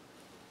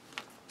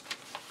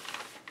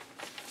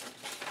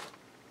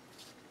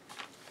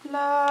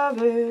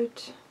 Love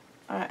it.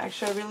 Alright,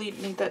 actually I really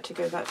need that to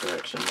go that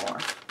direction more.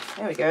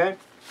 There we go.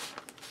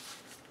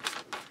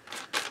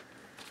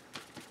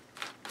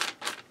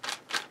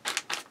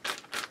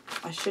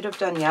 I should have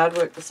done yard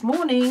work this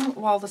morning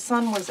while the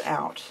sun was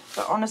out.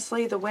 But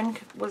honestly, the wind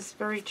was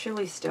very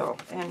chilly still.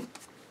 And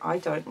I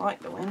don't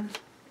like the wind.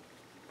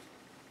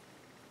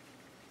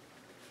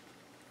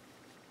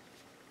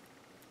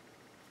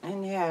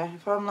 And yeah,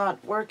 if I'm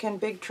not working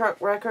big truck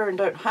wrecker and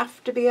don't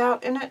have to be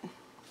out in it,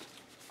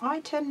 I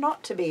tend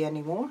not to be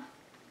anymore.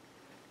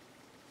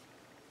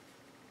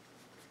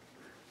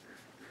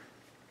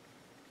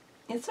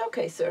 It's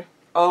okay, sir.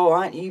 Oh,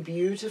 aren't you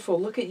beautiful?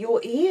 Look at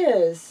your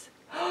ears.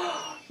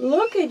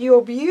 Look at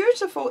your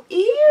beautiful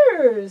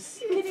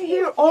ears. Can you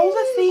hear all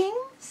the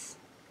things?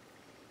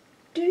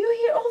 Do you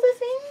hear all the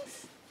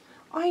things?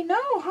 I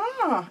know,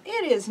 huh?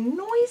 It is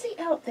noisy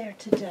out there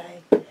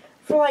today.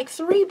 For like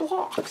 3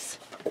 blocks.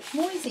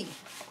 Noisy.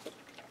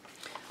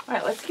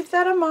 Alright, let's give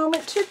that a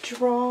moment to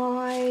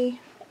dry.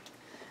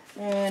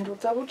 And we'll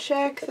double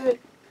check that.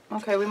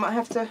 Okay, we might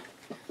have to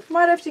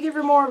give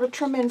her more of a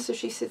trim in so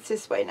she sits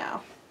this way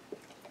now.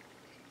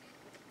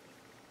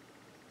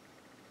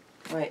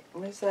 Wait,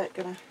 where's that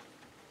gonna?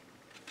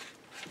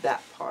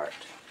 That part.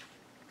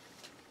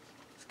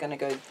 It's gonna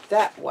go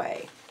that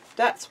way.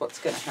 That's what's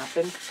gonna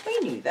happen. We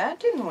knew that,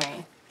 didn't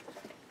we?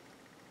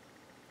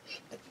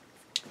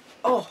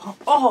 Oh,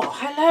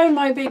 hello,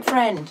 my big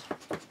friend.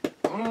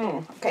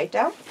 Okay,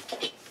 down.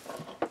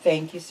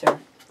 Thank you, sir.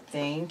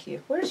 Thank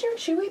you. Where's your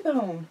chewy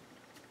bone?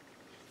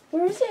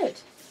 Where is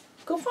it?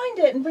 Go find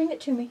it and bring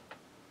it to me.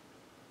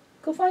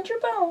 Go find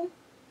your bone.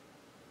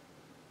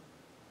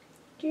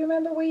 Do you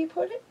remember where you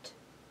put it?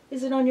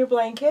 Is it on your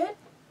blanket?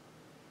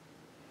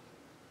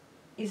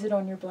 Is it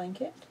on your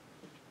blanket?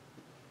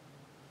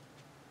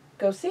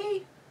 Go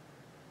see.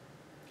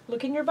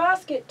 Look in your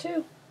basket,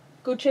 too.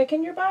 Go check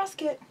in your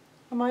basket.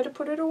 I might have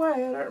put it away,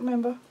 I don't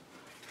remember.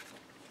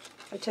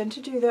 I tend to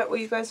do that while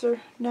you guys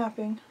are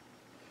napping.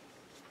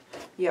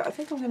 Yeah, I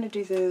think I'm going to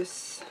do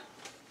this.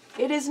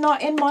 It is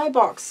not in my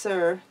box,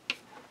 sir.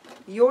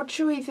 Your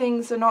chewy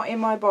things are not in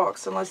my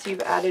box unless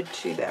you've added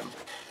to them.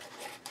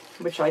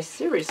 Which I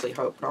seriously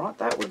hope not.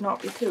 That would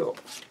not be cool.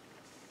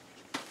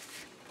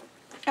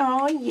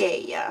 Oh,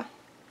 yeah.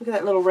 Look at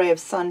that little ray of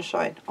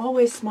sunshine.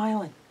 Always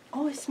smiling.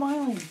 Always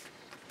smiling.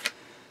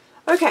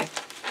 Okay.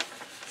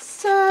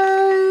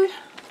 So...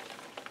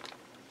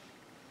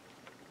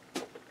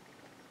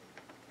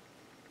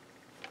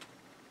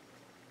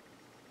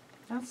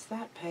 that's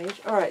that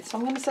page. Alright, so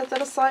I'm going to set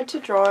that aside to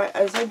dry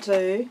as I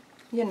do,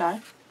 you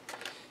know.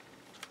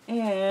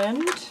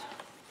 And...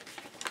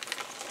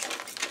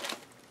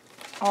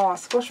 oh, I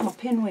squashed my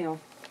pinwheel.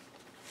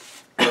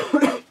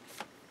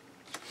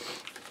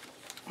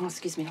 Oh,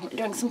 excuse me, I'm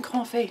doing some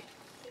coffee.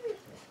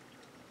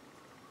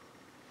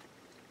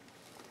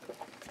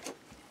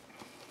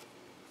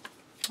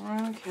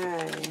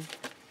 Okay.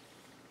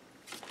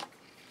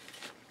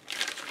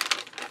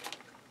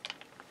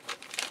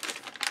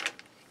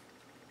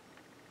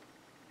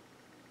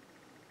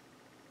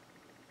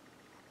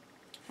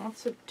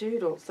 Lots of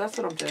doodles, that's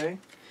what I'm doing.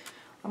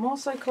 I'm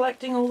also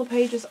collecting all the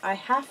pages I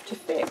have to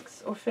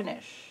fix or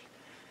finish.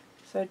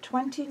 So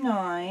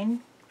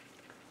 29,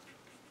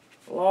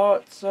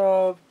 lots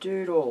of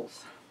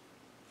doodles.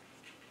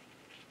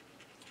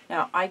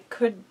 Now I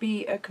could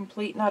be a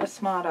complete not a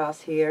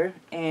smartass here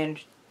and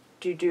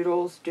do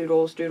doodles,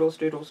 doodles, doodles,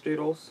 doodles,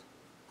 doodles.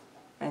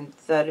 And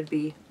that'd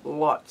be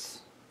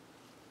lots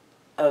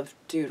of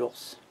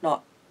doodles,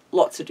 not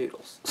lots of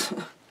doodles.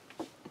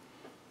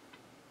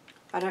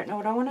 I don't know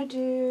what I want to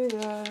do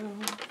though.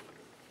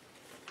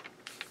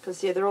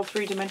 Because yeah, they're all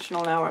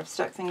three-dimensional now. I've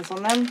stuck things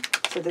on them.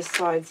 So this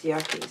side's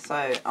yucky.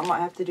 So I might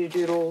have to do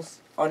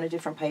doodles on a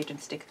different page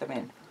and stick them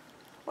in.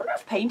 I wonder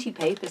if painty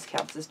papers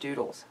counts as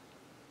doodles.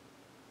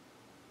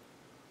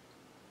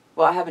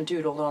 Well, I haven't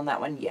doodled on that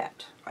one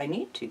yet. I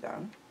need to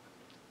though.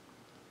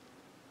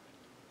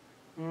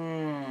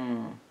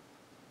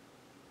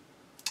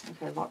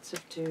 Okay, lots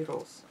of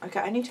doodles. Okay,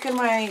 I need to get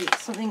my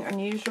something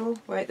unusual.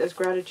 Wait, there's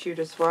gratitude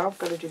as well. I've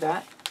got to do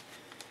that.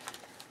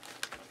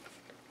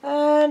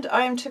 And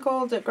I am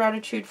tickled that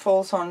gratitude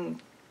falls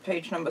on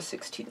page number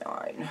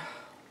 69.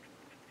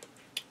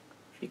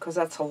 Because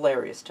that's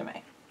hilarious to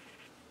me.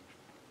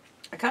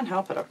 I can't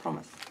help it, I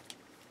promise.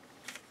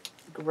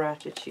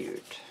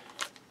 Gratitude.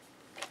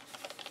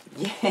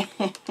 Yeah.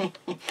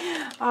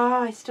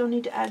 Ah, I still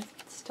need to add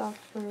stuff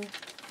for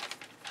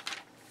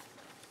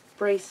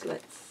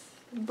bracelets.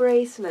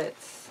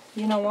 Bracelets.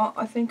 You know what?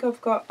 I think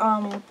I've got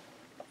oh,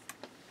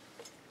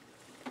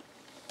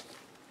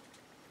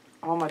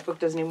 my book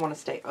doesn't even want to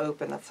stay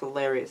open. That's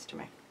hilarious to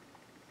me.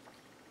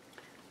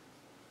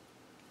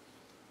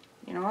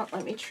 You know what?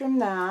 Let me trim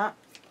that.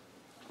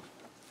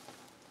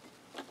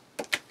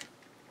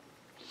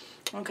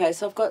 Okay,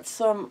 so I've got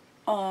some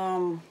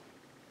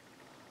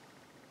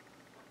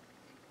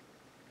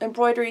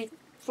embroidery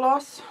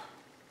floss.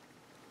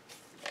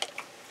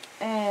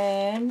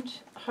 And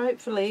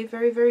hopefully,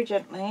 very, very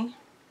gently.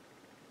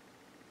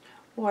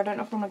 Oh, I don't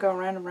know if I want to go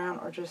around and around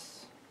or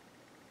just...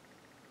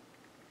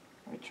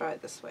 let me try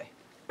it this way.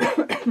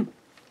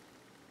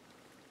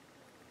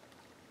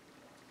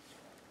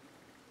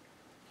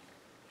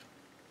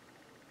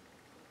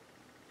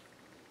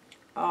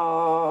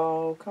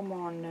 Oh, come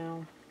on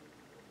now.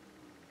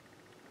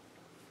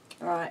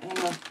 Alright, hang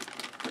on.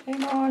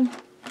 Hang on.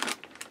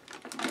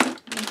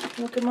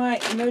 Look at my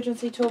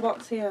emergency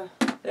toolbox here.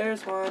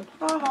 There's one.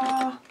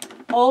 Haha.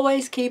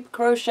 Always keep a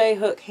crochet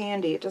hook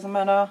handy. It doesn't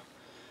matter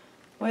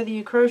whether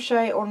you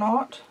crochet or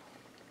not.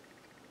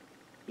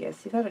 Yeah,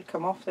 see, that'd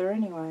come off there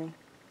anyway.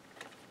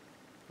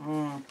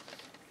 Now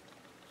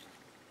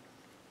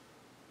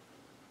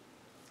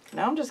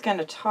I'm just going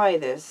to tie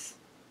this,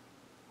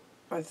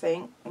 I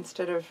think,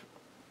 instead of...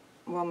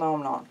 well, no,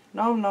 I'm not.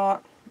 No, I'm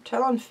not. I'm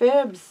telling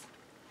fibs.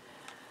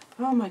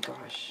 Oh my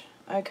gosh.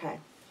 Okay.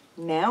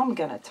 Now I'm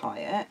going to tie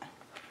it.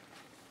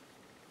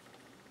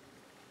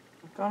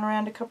 I've gone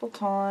around a couple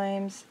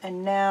times,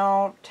 and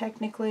now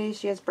technically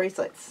she has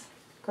bracelets.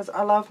 Because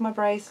I love my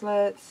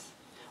bracelets.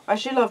 I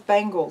actually love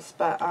bangles,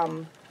 but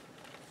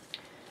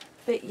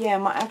yeah,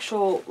 my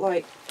actual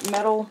like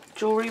metal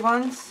jewelry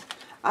ones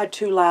are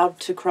too loud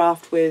to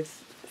craft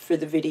with for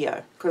the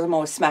video because I'm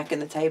always smacking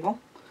the table.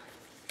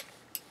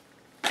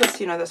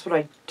 Because, you know, that's what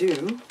I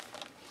do.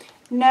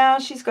 Now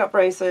she's got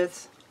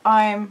bracelets.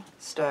 I'm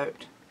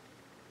stoked.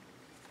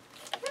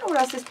 I don't know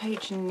what else this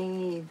page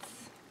needs.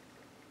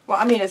 Well,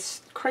 I mean,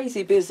 it's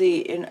crazy busy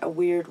in a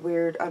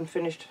weird,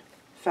 unfinished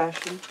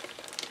fashion.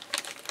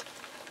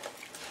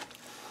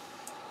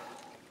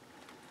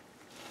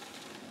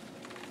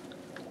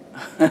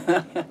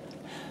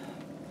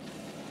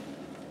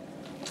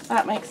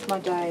 That makes my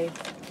day.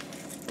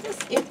 Yes,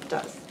 it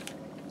does.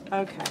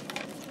 Okay.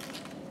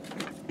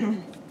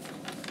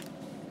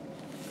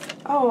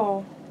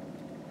 Oh,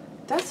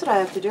 that's what I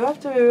have to do. I have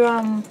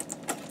to,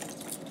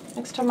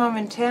 next time I'm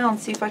in town,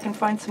 see if I can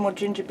find some more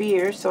ginger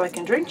beer so I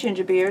can drink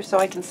ginger beer so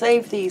I can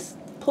save these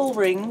pull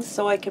rings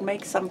so I can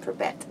make some for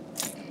Bet.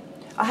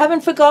 I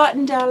haven't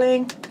forgotten,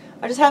 darling.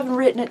 I just haven't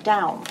written it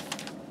down.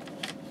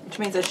 Which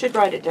means I should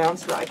write it down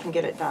so that I can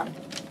get it done.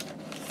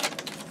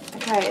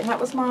 Okay, and that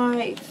was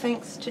my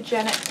thanks to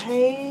Janet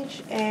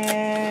page.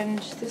 And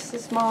this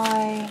is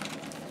my...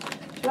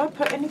 Did I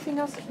put anything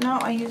else? No,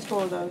 I used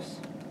all of those.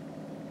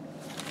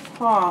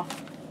 Huh.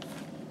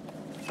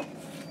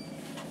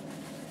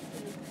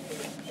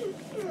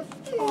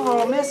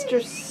 Oh,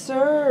 Mr.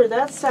 Sir,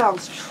 that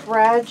sounds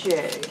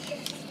tragic.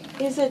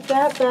 Is it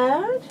that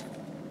bad?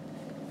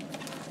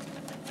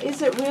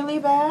 Is it really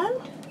bad?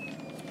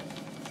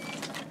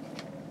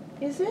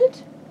 Is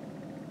it?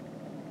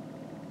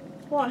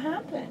 What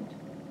happened?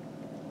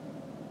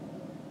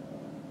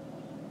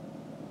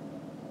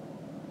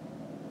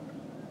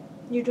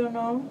 You don't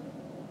know?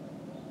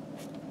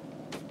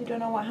 You don't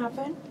know what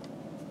happened?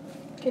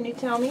 Can you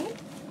tell me?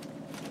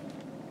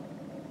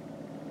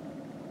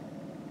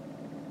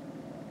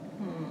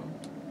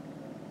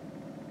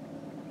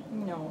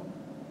 No.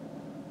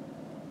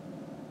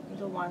 You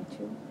don't want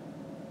to?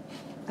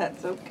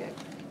 That's okay.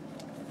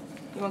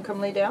 You want to come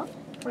lay down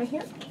right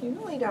here? You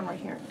can lay down right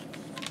here.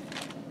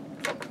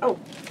 Oh.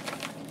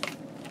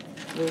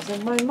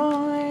 Losing my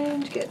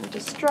mind, getting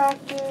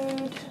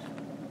distracted.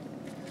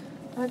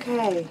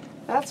 Okay,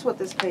 that's what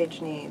this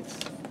page needs.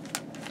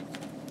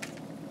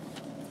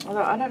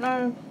 Although, I don't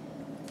know,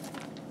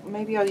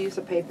 maybe I'll use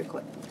a paper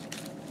clip.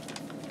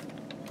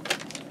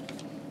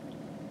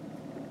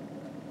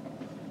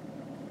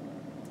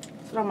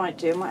 That's what I might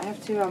do. I might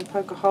have to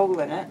poke a hole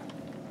in it.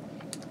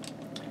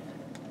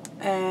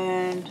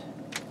 And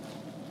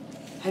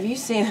have you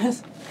seen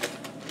this?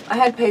 I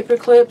had paper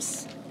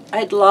clips. I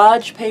had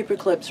large paper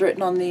clips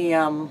written on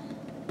the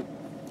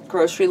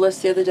grocery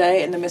list the other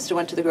day, and the mister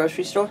went to the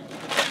grocery store.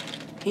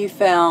 He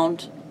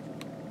found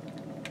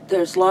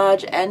there's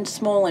large and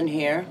small in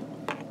here,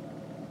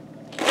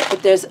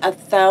 but there's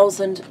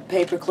 1,000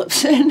 paper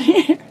clips in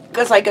here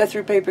because I go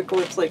through paper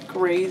clips like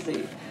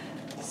crazy.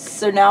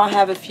 So now I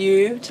have a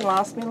few to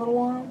last me a little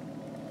while.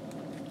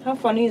 How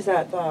funny is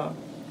that though?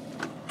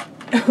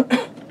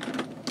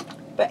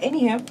 But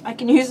anyhow, I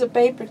can use a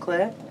paper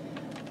clip.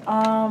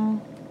 I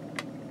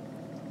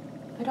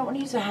don't want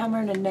to use a hammer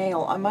and a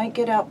nail. I might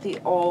get out the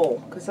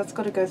awl because that's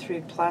got to go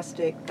through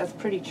plastic. That's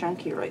pretty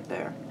chunky right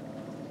there.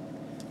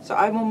 So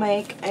I will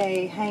make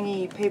a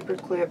hangy paper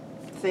clip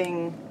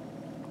thing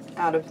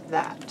out of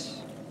that.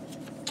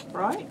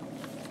 Right?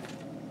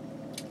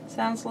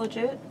 Sounds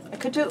legit. I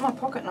could do it with my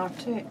pocket knife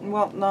too.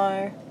 Well,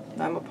 no.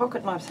 No, my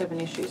pocket knife's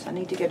having issues. I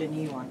need to get a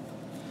new one.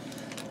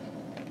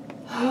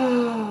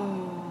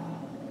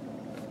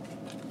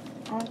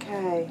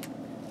 Okay.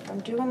 I'm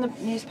doing the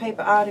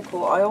newspaper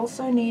article. I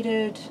also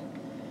needed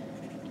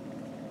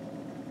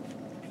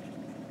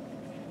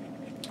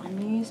a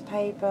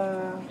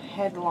newspaper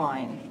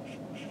headline.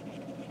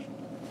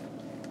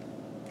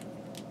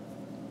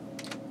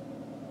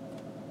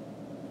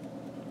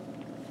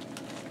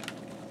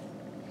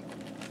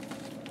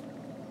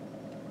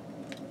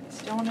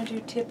 Still want to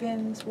do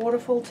tip-ins,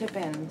 waterfall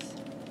tip-ins.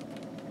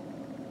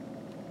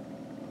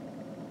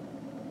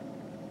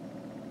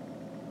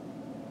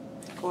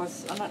 Of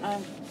course, I don't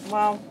know.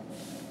 Well,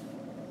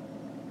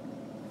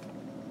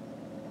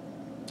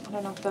 I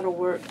don't know if that'll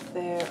work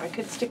there. I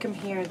could stick them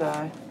here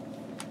though,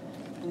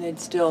 and they'd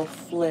still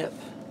flip.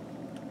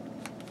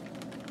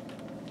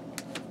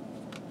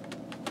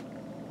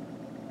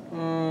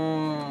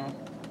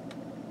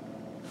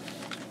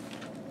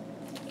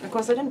 Of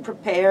course, I didn't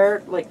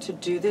prepare like to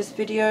do this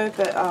video,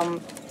 but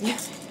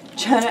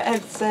Janet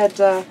had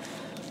said,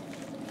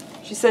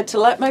 she said to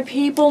let my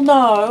people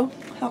know.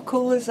 How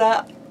cool is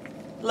that?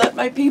 Let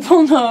my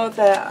people know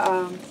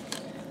that,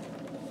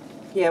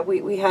 yeah,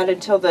 we had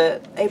until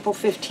the April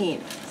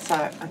 15th.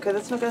 So, okay,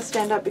 that's not going to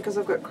stand up because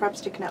I've got crap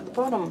sticking out the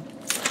bottom.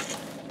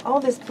 Oh,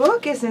 this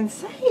book is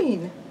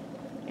insane.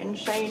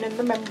 Insane in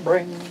the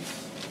membrane.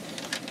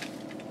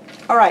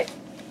 Alright.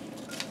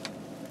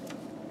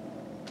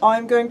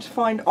 I'm going to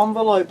find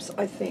envelopes,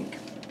 I think.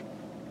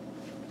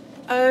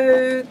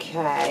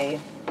 Okay.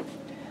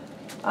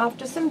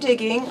 After some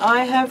digging,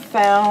 I have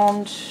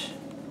found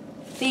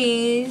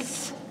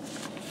these.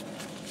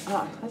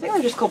 I think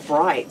they're just called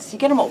Brights. You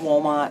get them at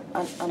Walmart.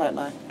 I don't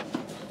know.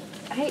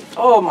 Hey,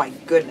 oh my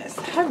goodness.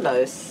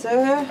 Hello,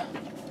 sir.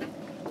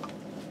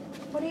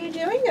 What are you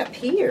doing up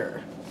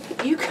here?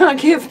 You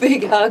can't give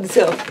big hugs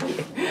up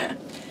here.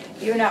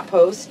 You're not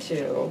supposed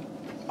to.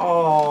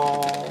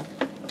 Oh,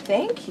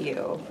 thank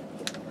you.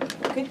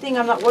 Good thing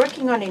I'm not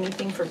working on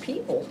anything for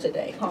people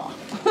today, huh?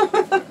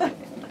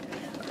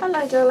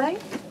 Hello, darling.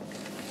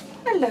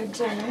 Hello,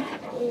 darling.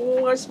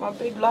 Oh, that's my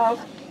big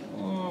love.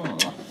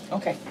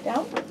 Okay,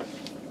 down.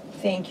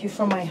 Thank you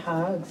for my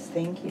hugs.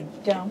 Thank you.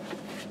 Down.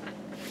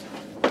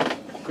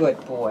 Good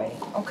boy.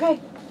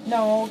 Okay.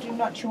 No, do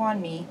not chew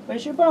on me.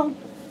 Where's your bone?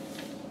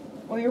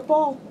 Or your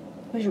ball?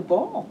 Where's your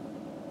ball?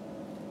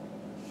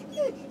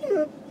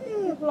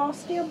 You've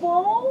lost your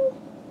ball?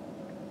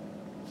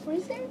 Where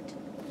is it?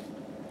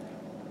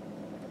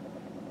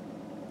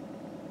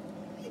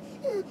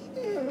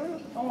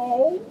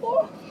 Oh,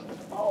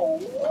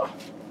 oh,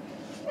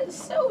 it's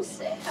so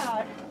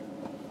sad.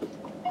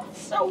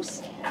 It's so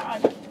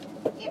sad.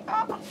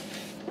 Yeah.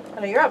 I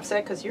know you're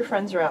upset because your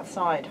friends are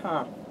outside,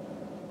 huh?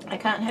 I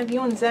can't have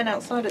you and Zen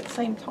outside at the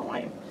same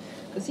time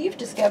because you've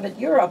discovered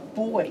you're a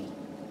boy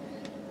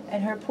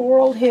and her poor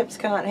old hips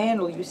can't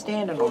handle you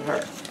standing on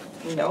her.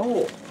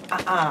 No.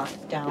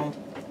 Down.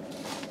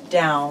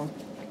 Down.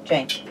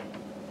 Jane.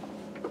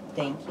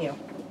 Thank you.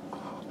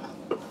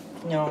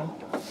 No.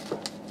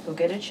 Go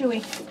get a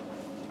Chewy.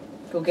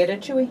 Go get a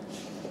Chewy.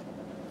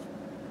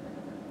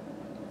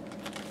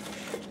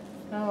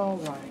 All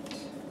right.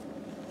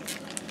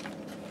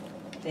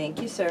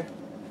 Thank you, sir.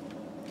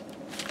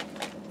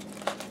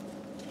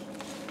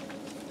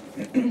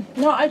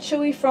 Not a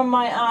Chewy from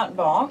my art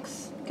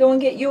box. Go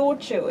and get your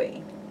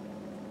Chewy.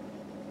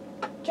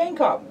 Jane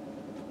Cobb.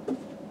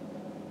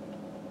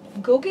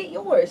 Go get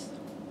yours.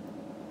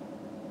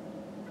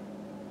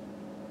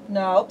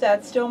 No,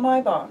 that's still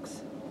my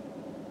box.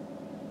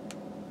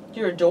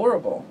 You're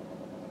adorable.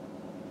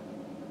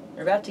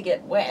 You're about to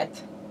get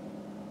wet.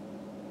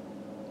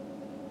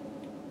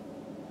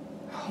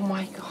 Oh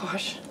my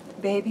gosh.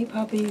 Baby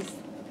puppies.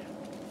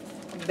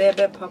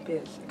 Baby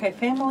puppies. Okay,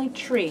 family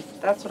tree.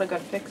 That's what I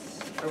gotta fix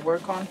or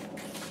work on.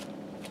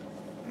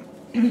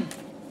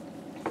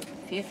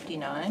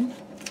 59.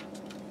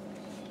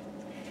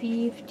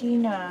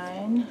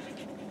 59.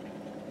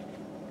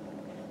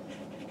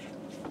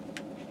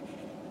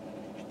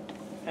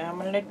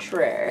 Family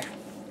tree.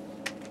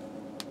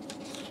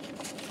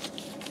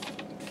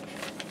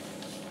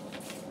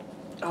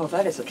 Oh,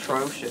 that is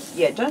atrocious.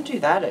 Yeah, don't do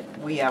that at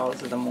wee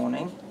hours of the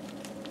morning.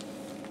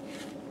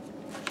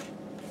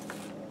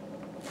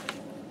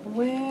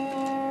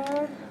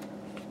 Where?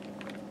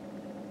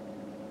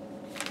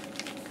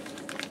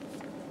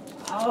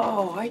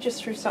 Oh, I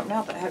just threw something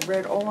out that had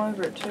red all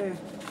over it too.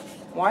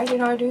 Why did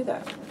I do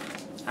that?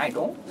 I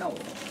don't know.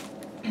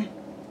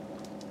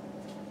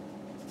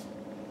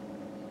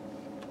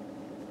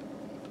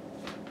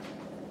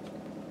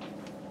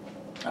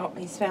 Oh,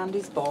 he's found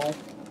his ball.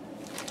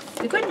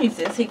 The good news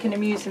is he can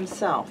amuse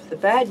himself. The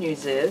bad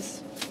news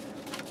is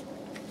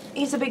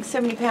he's a big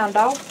 70-pound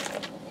dog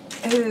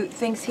who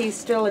thinks he's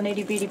still an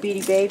itty-bitty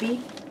bitty baby.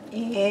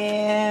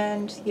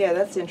 And yeah,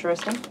 that's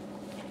interesting.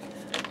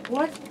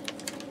 What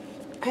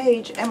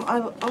page am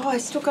I? Oh, I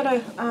still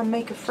gotta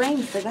make a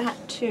frame for that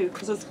too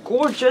because it's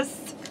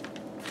gorgeous.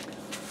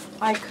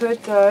 I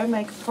could though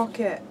make a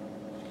pocket.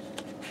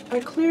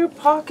 A clear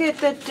pocket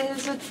that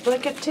is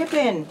like a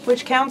tip-in,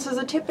 which counts as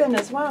a tip-in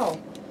as well.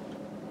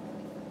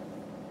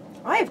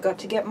 I've got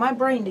to get my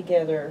brain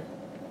together.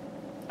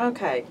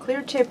 Okay,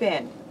 clear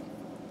tip-in.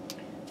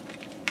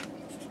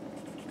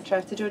 Which I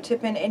have to do a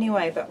tip-in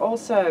anyway, but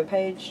also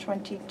page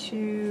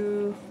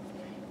 22,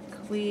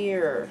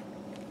 clear.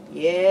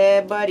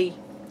 Yeah, buddy.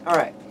 All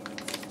right.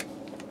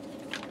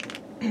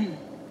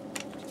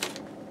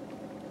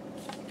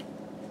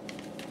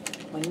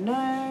 My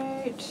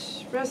note.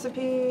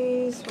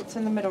 Recipes, what's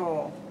in the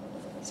middle?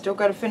 Still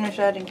got to finish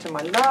adding to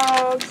my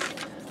logs.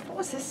 What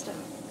was this stuff?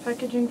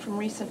 Packaging from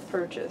recent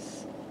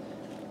purchase.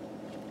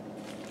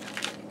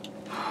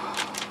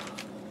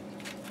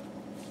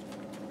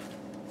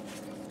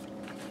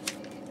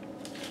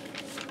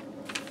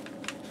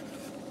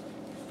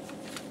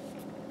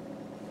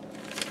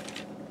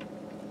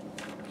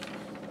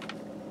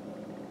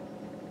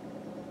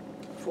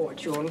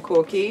 Fortune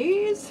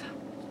cookies.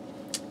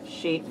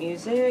 Sheet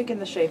music in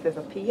the shape of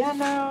a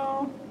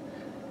piano.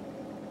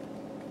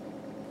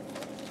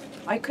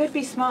 I could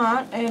be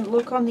smart and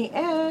look on the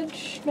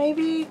edge,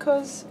 maybe,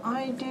 because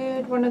I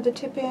did one of the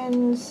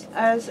tip-ins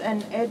as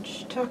an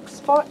edge tuck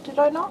spot, did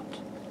I not?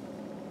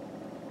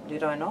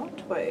 Did I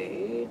not?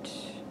 Wait.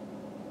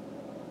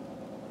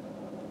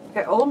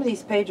 Okay, all of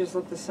these pages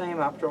look the same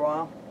after a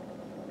while.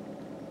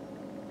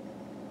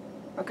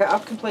 Okay,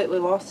 I've completely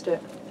lost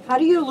it. How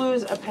do you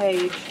lose a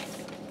page?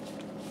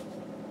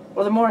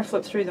 Well, the more I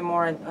flip through, the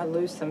more I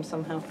lose them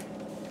somehow.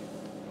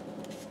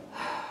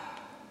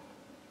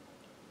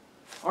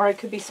 Or I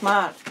could be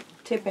smart.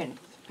 Tip-in,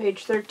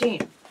 page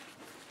 13.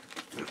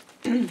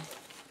 I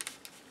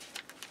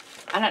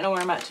don't know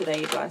where I'm at today,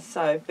 you guys,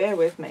 so bear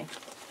with me.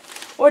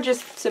 Or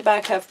just sit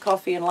back, have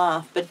coffee, and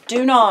laugh. But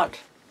do not,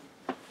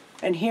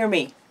 and hear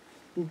me,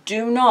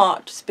 do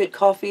not spit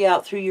coffee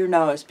out through your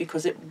nose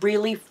because it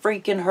really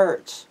freaking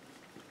hurts.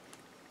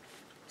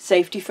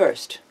 Safety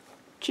first.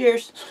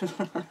 Cheers.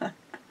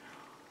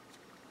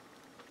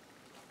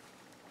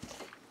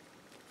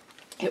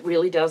 It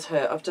really does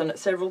hurt. I've done it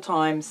several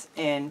times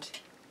and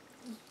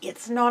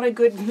it's not a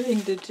good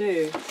thing to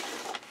do.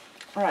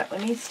 Alright,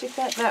 let me stick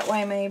that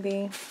way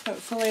maybe.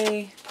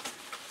 Hopefully.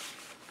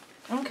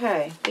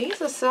 Okay,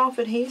 these are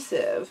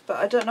self-adhesive, but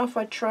I don't know if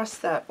I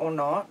trust that or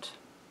not.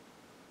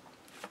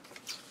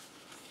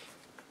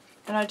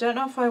 And I don't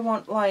know if I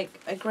want like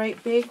a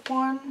great big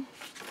one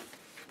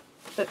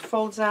that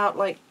folds out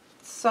like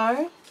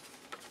so.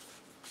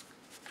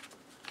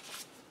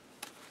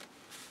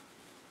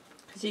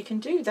 You can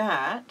do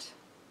that.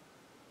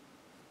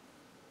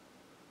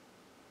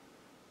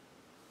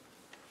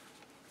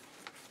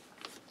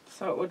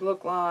 So it would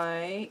look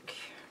like,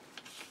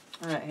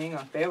 alright, hang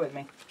on, bear with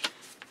me.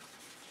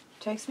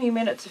 Takes me a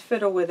minute to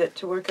fiddle with it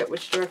to work out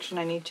which direction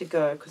I need to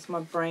go because my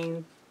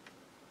brain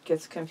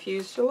gets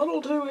confused a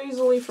little too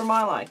easily for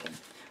my liking.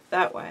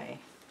 That way.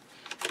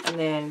 And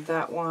then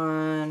that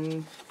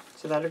one,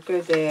 so that would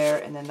go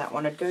there, and then that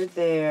one would go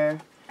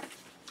there,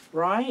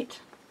 right?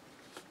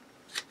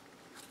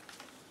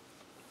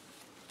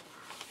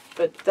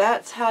 But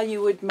that's how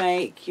you would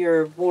make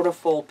your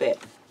waterfall bit.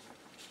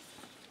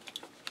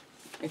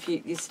 If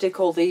you stick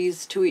all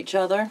these to each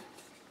other,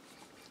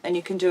 and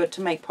you can do it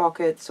to make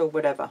pockets or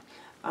whatever.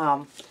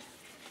 But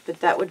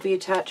that would be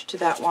attached to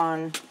that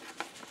one.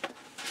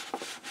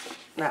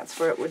 That's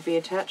where it would be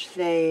attached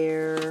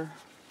there.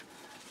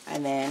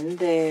 And then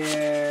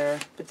there.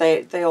 But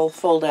they all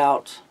fold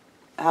out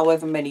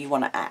however many you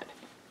want to add.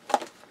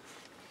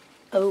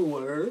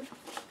 Or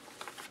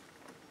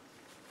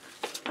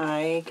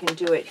I can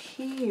do it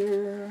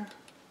here.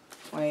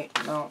 Wait,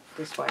 no,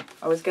 this way.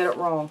 I always get it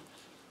wrong.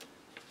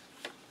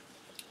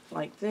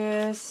 Like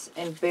this,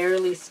 and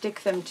barely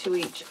stick them to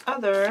each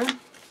other.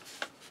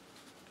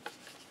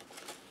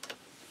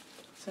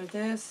 So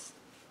this,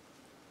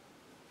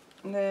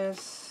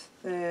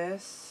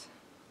 this,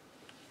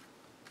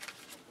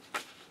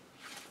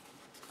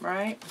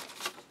 right?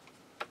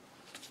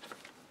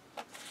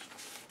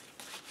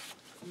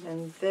 And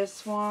then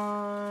this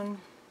one,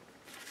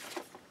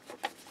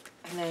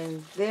 and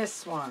then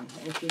this one.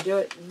 And if you do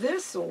it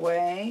this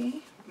way,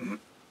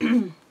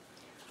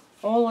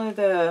 all of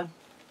the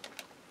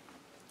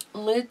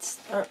lids,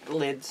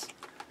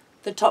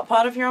 the top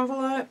part of your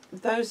envelope,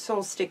 those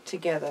all stick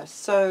together.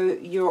 So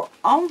your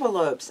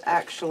envelopes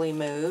actually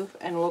move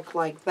and look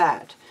like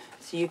that.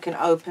 So you can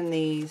open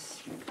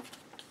these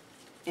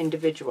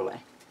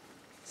individually.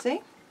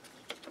 See?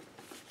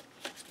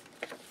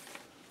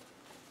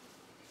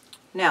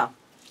 Now,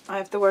 I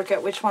have to work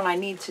out which one I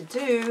need to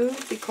do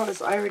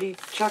because I already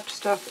chucked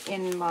stuff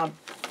in my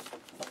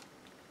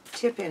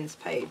tip-ins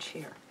page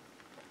here.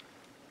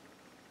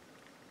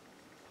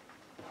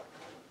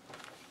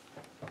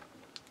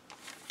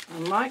 I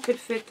might could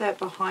fit that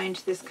behind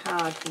this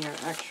card here,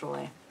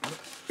 actually.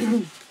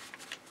 If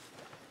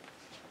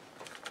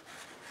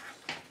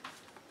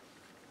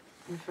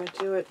I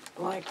do it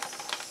like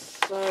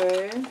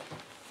so,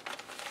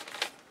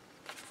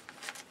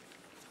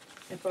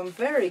 if I'm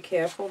very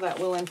careful, that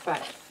will in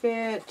fact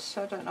fit.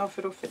 I don't know if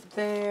it'll fit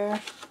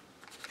there.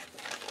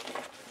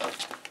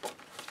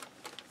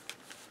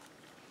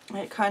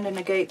 It kind of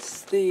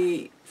negates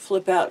the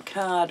flip out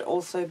card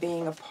also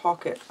being a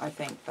pocket, I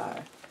think,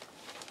 though.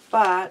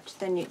 But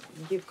then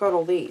you've got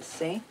all these,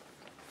 see?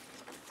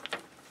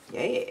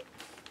 Yeah.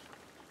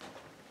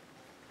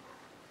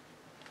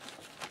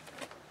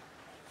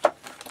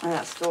 And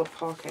that's still a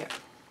pocket.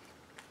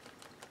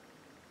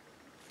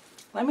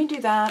 Let me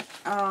do that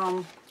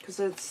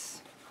because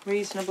it's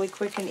reasonably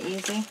quick and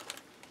easy.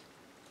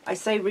 I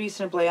say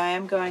reasonably, I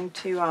am going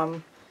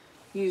to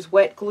use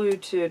wet glue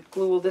to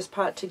glue all this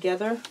part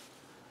together.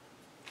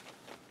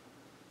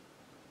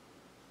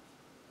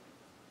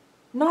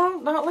 No,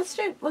 let's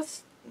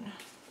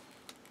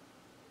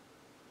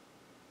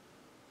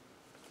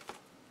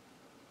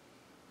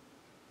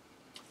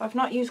I've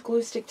not used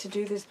glue stick to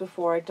do this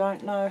before. I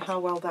don't know how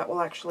well that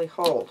will actually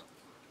hold.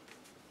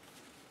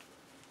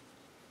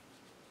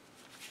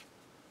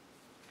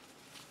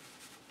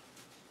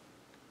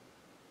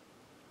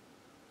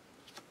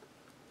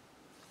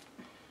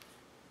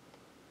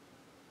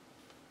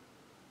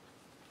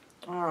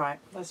 Alright,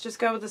 let's just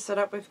go with the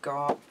setup we've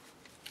got.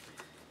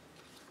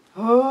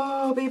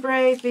 Oh, be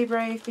brave, be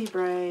brave, be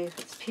brave.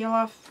 Let's peel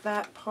off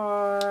that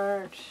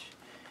part.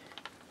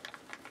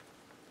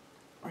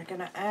 We're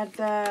going to add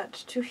that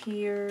to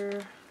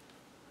here.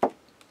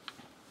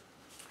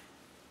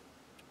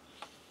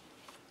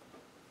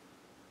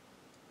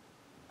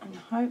 And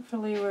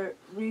hopefully we're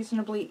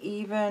reasonably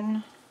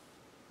even.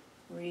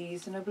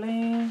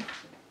 Reasonably.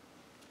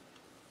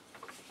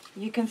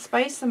 You can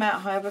space them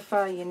out however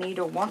far you need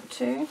or want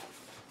to.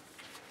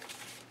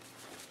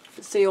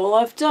 See, all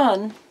I've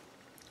done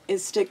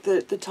is stick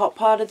the top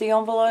part of the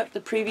envelope,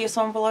 the previous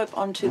envelope,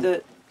 onto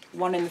the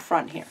one in the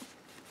front here.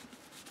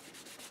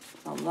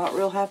 I'm not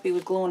real happy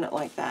with gluing it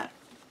like that,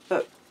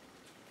 but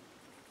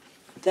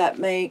that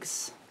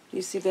makes,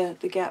 you see the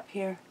gap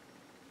here?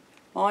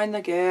 Mind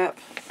the gap.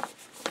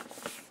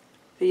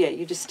 But yeah,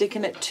 you're just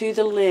sticking it to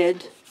the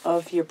lid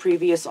of your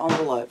previous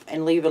envelope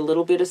and leave a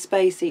little bit of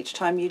space each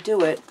time you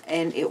do it,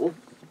 and it will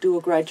do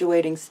a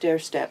graduating stair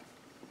step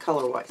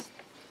color-wise.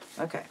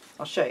 Okay,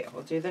 I'll show you.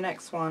 We'll do the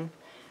next one.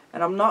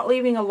 And I'm not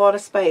leaving a lot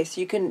of space.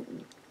 You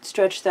can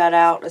stretch that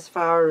out as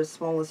far or as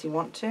small as you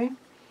want to.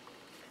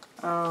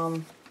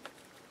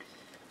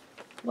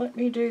 Let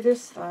me do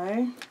this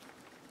though.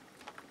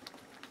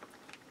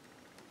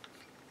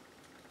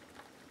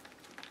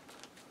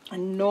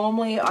 And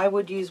normally I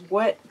would use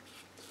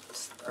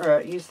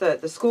use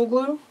the school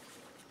glue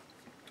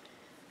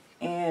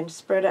and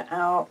spread it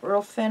out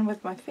real thin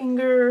with my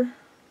finger.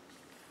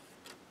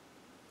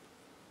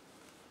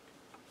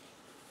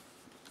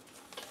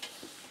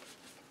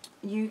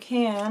 you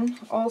can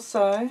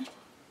also,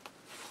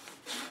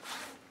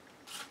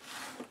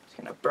 just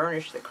going to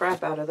burnish the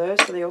crap out of those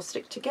so they all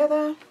stick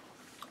together.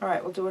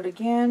 Alright, we'll do it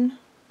again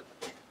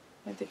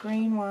with the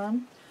green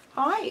one.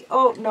 Hi.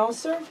 Oh, no,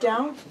 sir.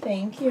 Down.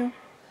 Thank you.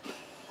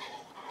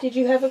 Did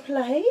you have a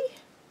play?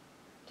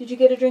 Did you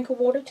get a drink of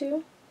water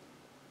too?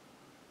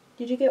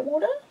 Did you get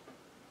water?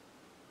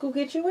 Go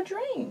get you a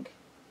drink.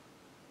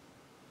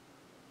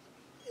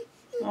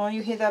 Oh,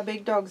 you hear that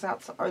big dog's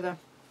outside, or the,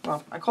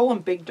 well, I call them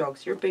big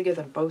dogs. You're bigger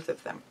than both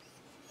of them.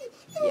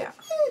 Yeah.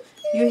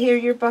 You hear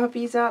your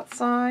puppies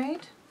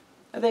outside?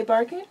 Are they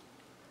barking?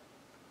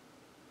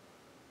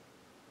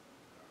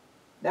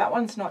 That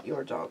one's not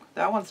your dog.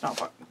 That one's not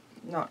barking.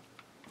 Not.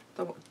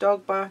 The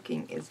dog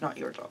barking is not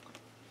your dog.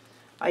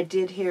 I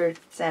did hear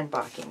Zen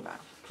barking though,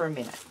 for a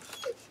minute.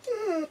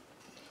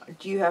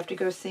 Do you have to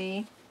go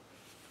see?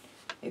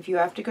 If you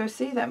have to go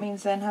see, that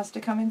means Zen has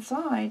to come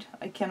inside.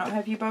 I cannot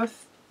have you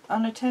both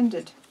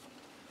unattended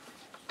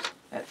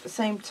at the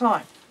same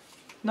time.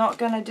 Not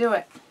gonna do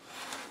it.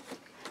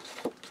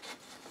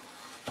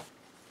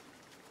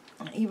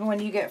 Even when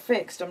you get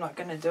fixed, I'm not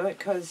gonna do it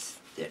because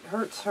it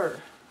hurts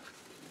her.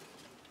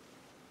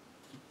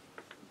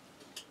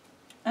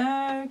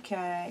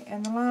 Okay,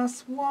 and the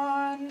last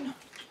one.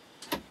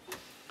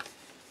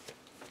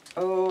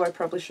 Oh, I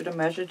probably should have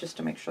measured just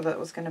to make sure that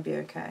was going to be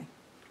okay.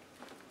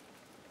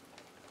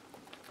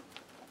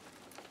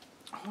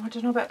 Oh, I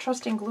don't know about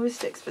trusting glue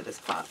sticks for this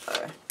part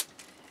though.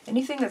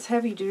 Anything that's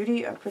heavy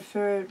duty, I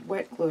prefer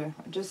wet glue,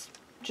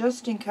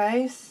 just in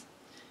case.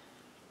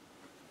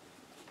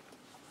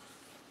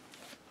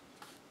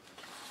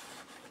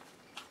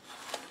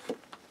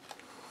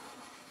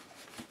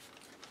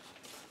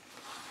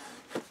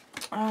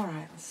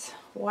 Alright, let's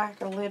whack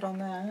a lid on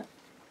that.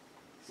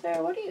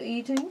 So, what are you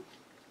eating?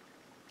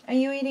 Are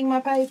you eating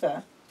my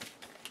paper?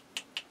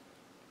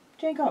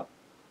 Jacob?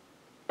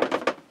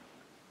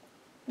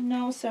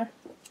 No, sir.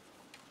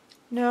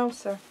 No,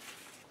 sir.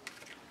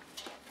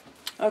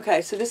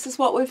 Okay, so this is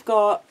what we've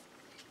got.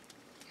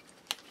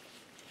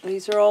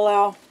 These are all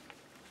our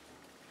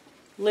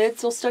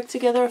lids all stuck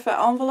together for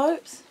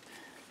envelopes.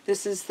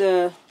 This is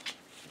the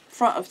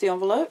front of the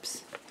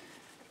envelopes.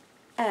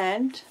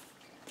 And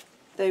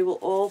they will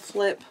all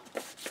flip,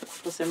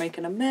 because they're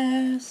making a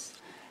mess.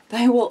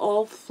 They will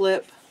all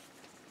flip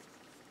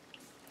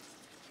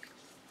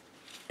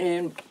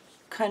in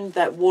kind of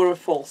that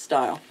waterfall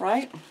style,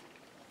 right?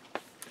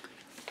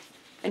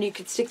 And you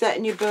could stick that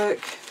in your book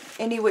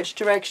any which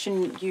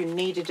direction you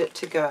needed it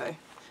to go.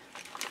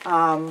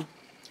 And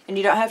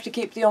you don't have to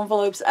keep the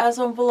envelopes as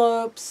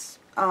envelopes.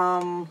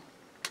 I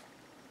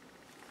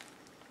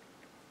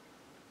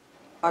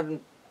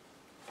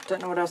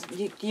don't know what else.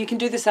 You can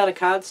do this out of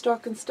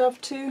cardstock and stuff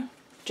too.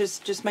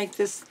 Just make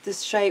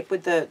this shape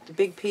with the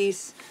big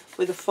piece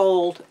with a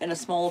fold and a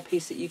smaller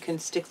piece that you can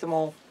stick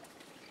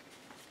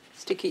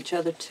each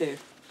other to.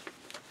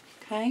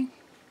 Okay.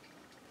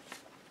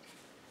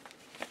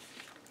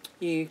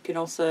 You can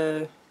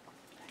also,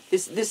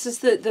 this is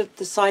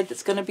the side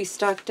that's going to be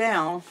stuck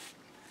down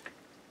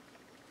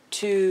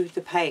to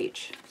the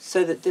page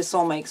so that this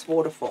all makes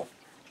waterfall,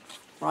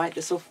 right?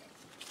 This will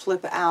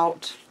flip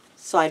out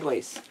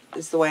sideways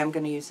is the way I'm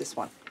going to use this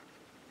one.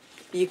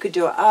 You could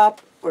do it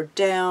up or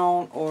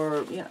down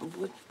or, you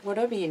know,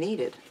 whatever you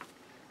needed.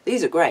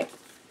 These are great.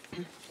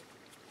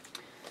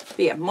 But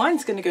yeah,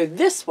 mine's going to go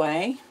this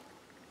way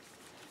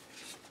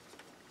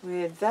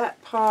with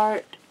that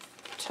part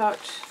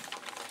tucked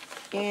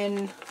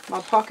in my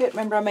pocket.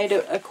 Remember I made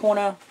a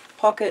corner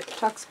pocket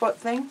tuck spot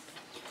thing?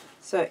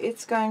 So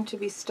it's going to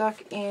be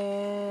stuck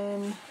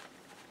in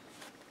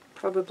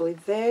probably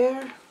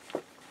there,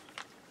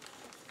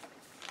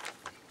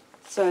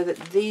 so that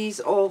these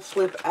all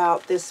flip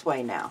out this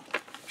way now.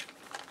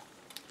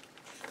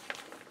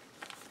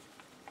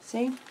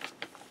 See?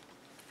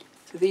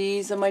 So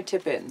these are my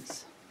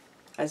tip-ins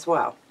as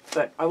well.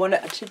 But I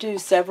wanted to do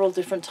several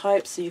different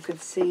types so you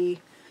could see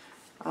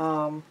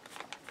that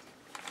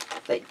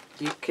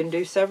you can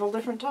do several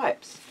different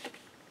types.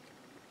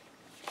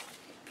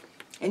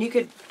 And you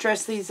could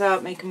dress these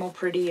up, make them all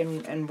pretty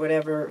and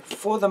whatever.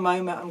 For the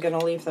moment, I'm going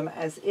to leave them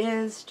as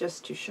is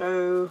just to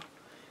show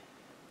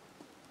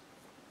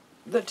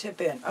the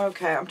tip-in.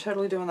 Okay, I'm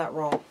totally doing that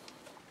wrong.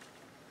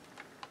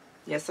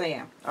 Yes, I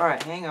am.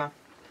 Alright, hang on.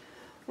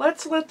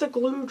 Let's let the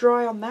glue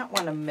dry on that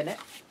one a minute.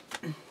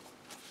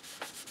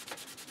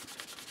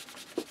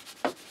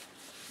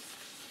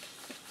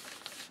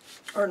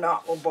 Or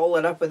not, we'll bowl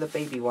it up with a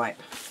baby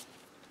wipe.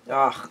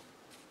 Ugh.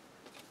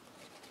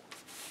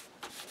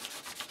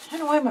 I don't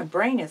know where my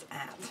brain is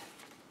at.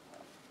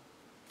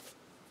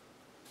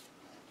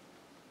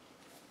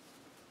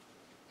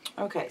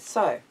 Okay,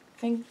 so,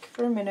 think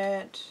for a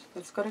minute.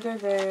 That's got to go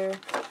there,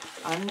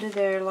 under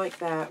there like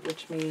that,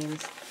 which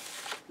means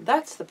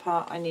that's the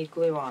part I need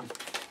glue on.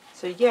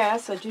 So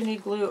yes, I do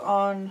need glue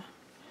on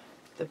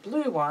the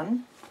blue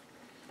one,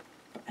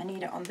 but I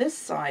need it on this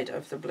side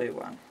of the blue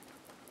one.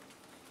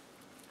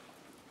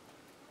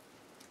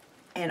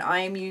 And I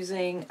am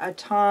using a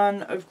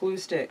ton of glue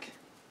stick.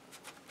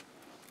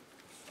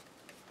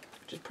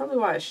 which is probably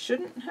why I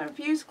shouldn't have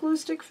used glue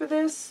stick for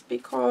this,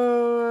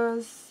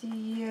 because,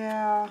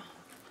 yeah,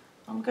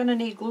 I'm going to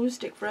need glue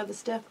stick for other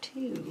stuff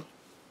too.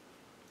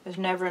 There's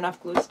never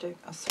enough glue stick,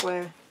 I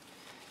swear.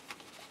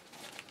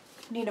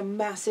 I need a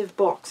massive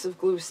box of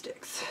glue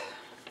sticks.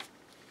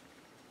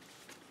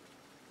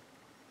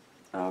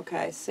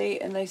 Okay, see,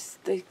 and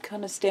they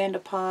kind of stand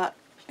apart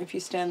if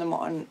you stand them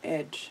on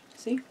edge,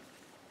 see?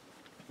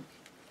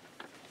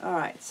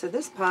 Alright, so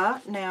this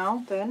part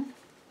now, then,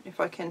 if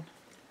I can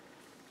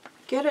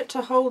get it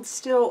to hold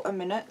still a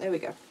minute, there we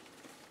go.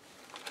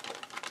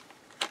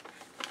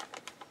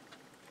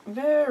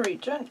 Very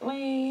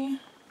gently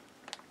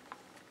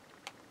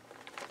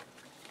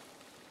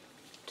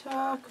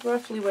tuck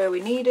roughly where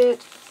we need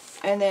it,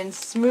 and then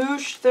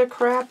smoosh the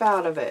crap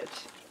out of it.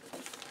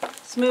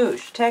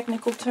 Smoosh,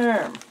 technical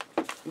term.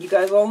 You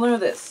guys all know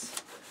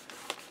this.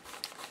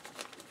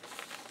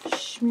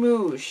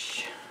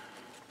 Smoosh.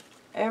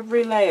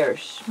 Every layer,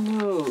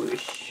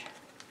 smoosh.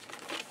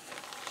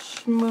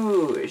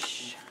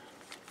 Smoosh.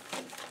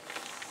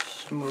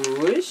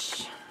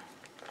 Smoosh.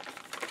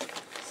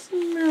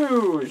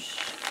 Smoosh.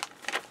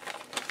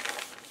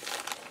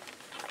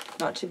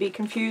 Not to be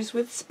confused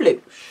with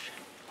sploosh.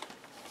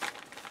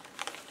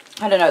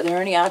 I don't know, are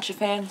there any Archer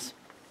fans?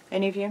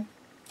 Any of you?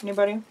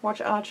 Anybody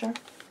watch Archer?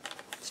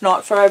 It's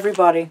not for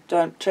everybody.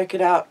 Don't check it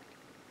out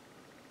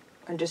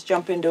and just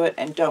jump into it,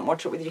 and don't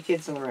watch it with your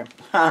kids in the room.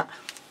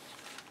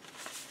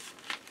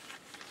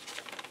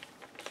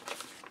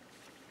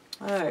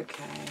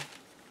 Okay.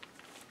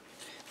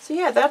 So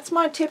yeah, that's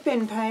my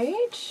tip-in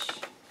page.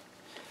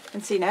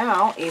 And see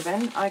now,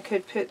 even, I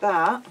could put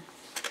that.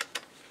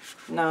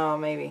 No,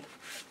 maybe.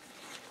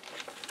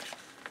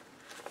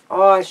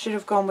 Oh, I should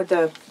have gone with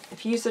the...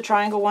 If you use the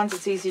triangle ones,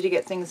 it's easy to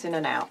get things in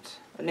and out.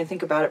 I didn't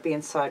think about it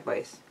being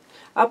sideways.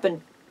 Up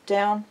and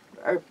down,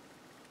 or...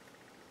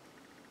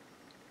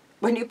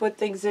 When you put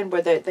things in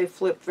where they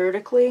flip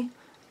vertically,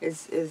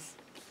 is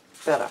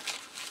better.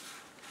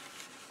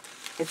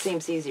 It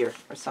seems easier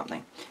or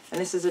something. And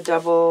this is a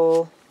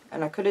double,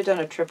 and I could have done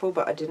a triple,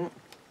 but I didn't.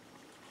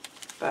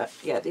 But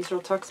yeah, these are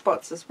all tuck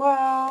spots as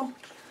well.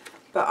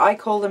 But I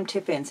call them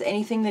tip-ins.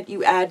 Anything that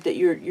you add that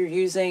you're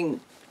using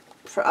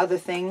for other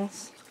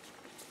things,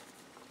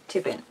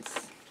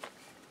 tip-ins.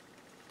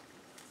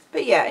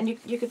 But yeah, and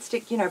you could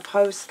stick, you know,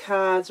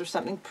 postcards or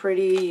something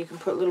pretty. You can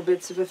put little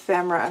bits of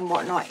ephemera and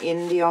whatnot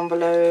in the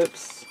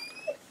envelopes.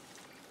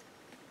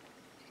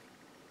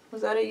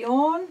 Was that a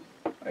yawn?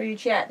 Or are you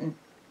chatting?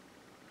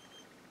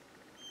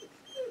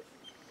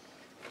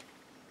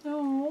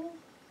 No.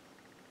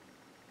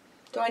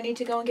 Do I need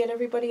to go and get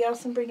everybody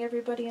else and bring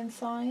everybody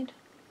inside?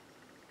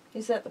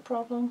 Is that the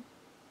problem?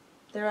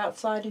 They're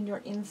outside and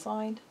you're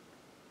inside?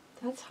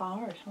 That's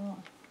hard, huh?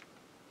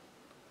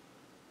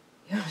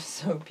 You're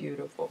so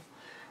beautiful.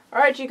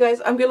 Alright, you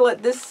guys, I'm going to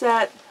let this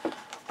set.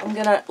 I'm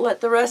going to let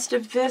the rest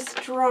of this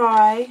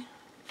dry.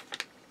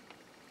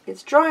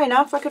 It's dry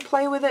enough I could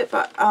play with it,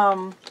 but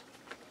I'm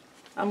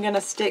going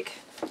to stick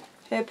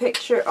her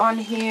picture on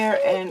here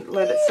and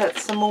let it set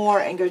some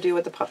more and go deal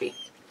with the puppy.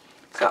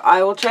 So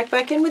I will check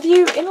back in with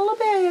you in a little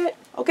bit.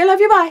 Okay, love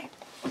you, bye.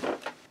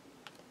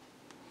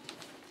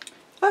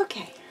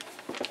 Okay,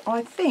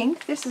 I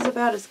think this is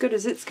about as good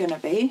as it's going to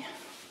be.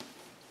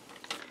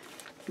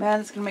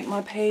 Man, it's going to make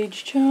my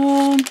page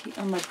chunky.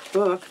 On my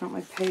book, not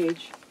my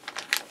page.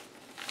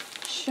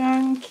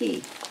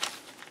 Chunky.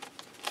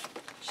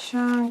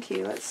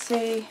 Chunky, let's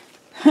see.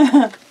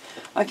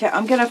 Okay,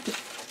 I'm going to have to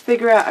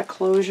figure out a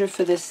closure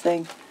for this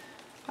thing.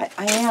 I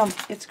am.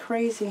 It's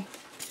crazy.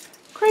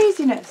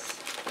 Craziness.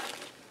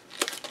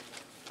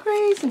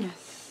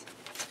 Craziness.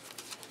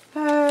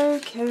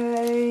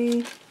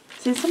 Okay.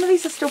 See, some of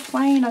these are still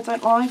plain. I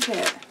don't like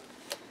it.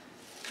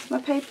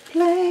 My paper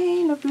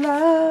plane of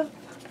love.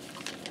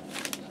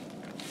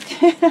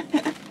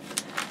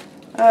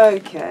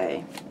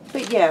 Okay.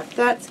 But yeah,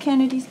 that's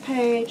Kennedy's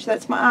page.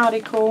 That's my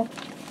article.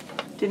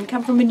 Didn't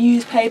come from a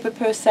newspaper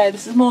per se.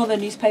 This is more than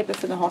a newspaper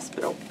for the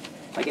hospital,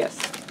 I guess.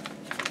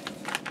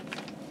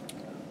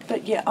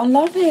 But yeah, I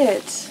love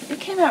it. It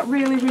came out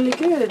really, really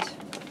good.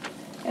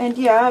 And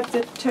yeah, I have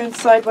to turn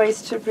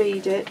sideways to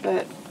read it,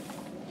 but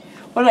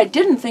what I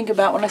didn't think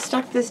about when I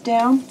stuck this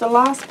down, the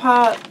last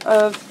part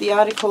of the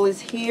article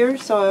is here,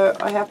 so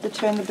I have to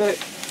turn the book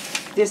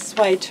this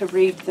way to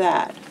read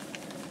that.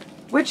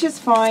 Which is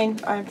fine.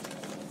 I've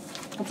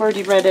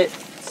already read it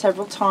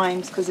several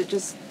times because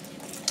it's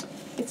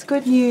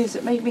good news.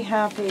 It made me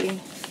happy.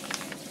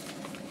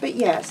 But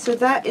yeah, so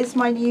that is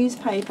my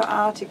newspaper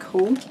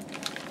article.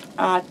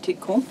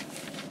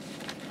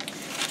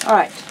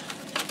 Alright.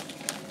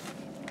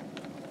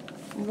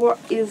 What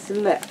is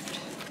left?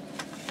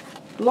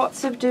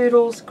 Lots of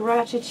doodles,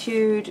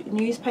 gratitude,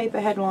 newspaper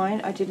headline.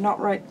 I did not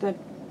write the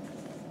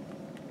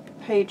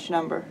page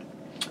number.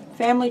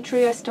 Family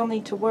tree I still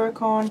need to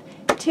work on.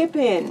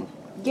 Tip-in.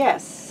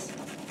 Yes.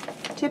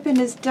 Tip-in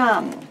is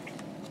done.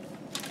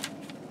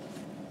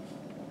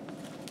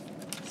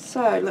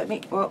 So let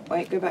me, oh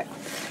wait, go back.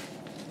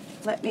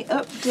 Let me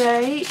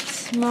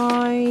update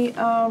my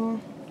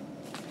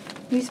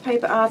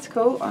Newspaper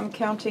article, I'm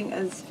counting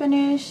as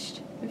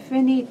finished.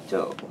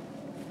 Finito.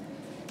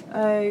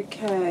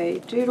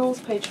 Okay, doodles,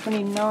 page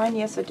 29.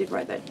 Yes, I did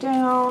write that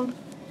down.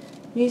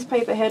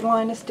 Newspaper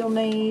headline I still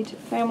need.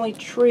 Family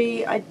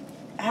tree I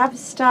have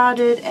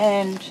started,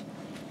 and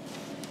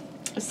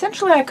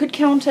essentially I could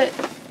count it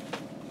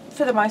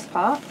for the most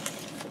part,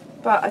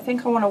 but I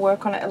think I want to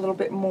work on it a little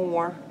bit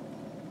more.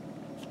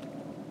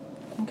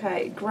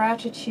 Okay,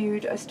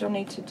 gratitude I still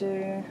need to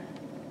do.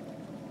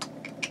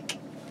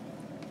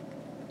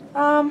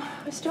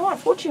 I still want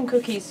fortune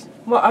cookies.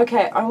 Well,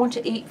 okay, I want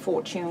to eat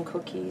fortune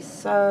cookies,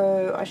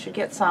 so I should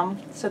get some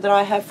so that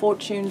I have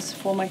fortunes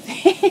for my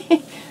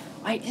thing.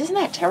 Isn't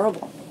that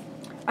terrible?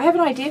 I have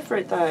an idea for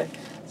it though.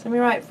 So let me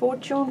write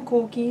fortune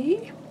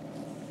cookie.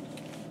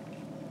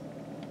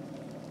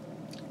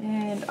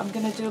 And I'm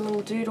going to do a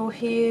little doodle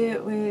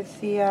here with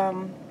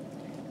the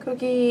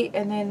cookie,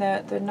 and then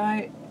the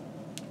note,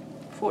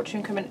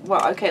 fortune coming.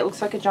 Well, okay, it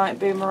looks like a giant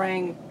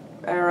boomerang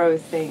arrow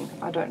thing.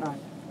 I don't know.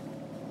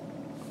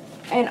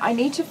 And I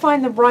need to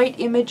find the right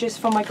images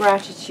for my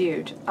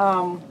gratitude.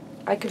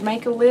 I could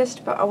make a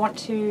list, but I want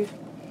to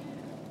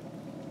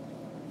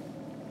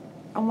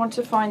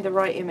find the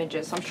right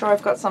images. I'm sure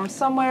I've got some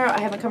somewhere. I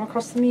haven't come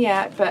across them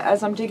yet, but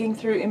as I'm digging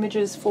through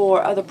images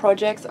for other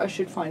projects, I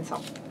should find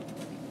some.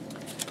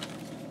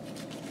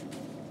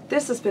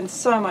 This has been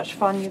so much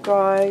fun, you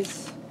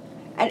guys.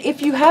 And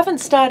if you haven't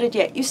started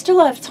yet, you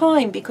still have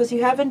time, because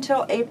you have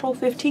until April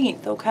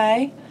 15th,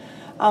 okay?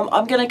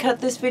 I'm going to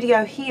cut this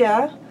video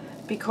here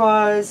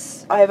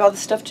because I have other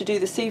stuff to do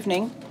this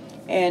evening,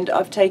 and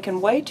I've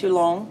taken way too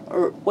long,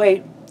 or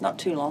not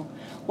too long,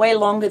 way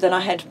longer than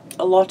I had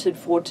allotted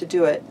for to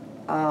do it,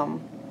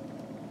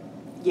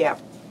 yeah,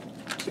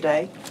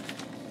 today,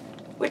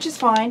 which is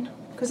fine,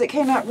 because it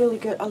came out really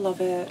good. I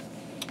love it.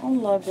 I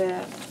love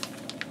it.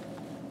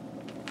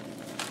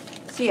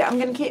 So yeah, I'm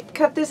going to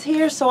cut this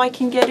here so I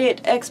can get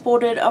it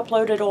exported,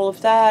 uploaded, all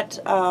of that.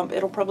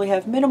 It'll probably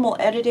have minimal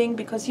editing,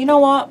 because you know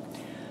what?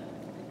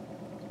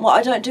 Well,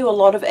 I don't do a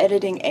lot of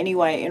editing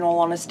anyway, in all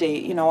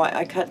honesty. You know,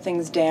 I cut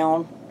things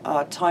down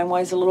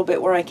time-wise a little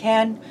bit where I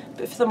can,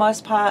 but for the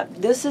most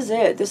part, this is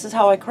it. This is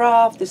how I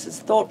craft. This is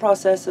thought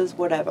processes,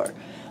 whatever.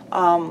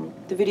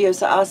 The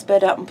videos are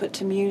sped up and put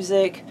to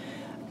music,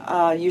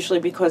 usually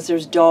because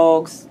there's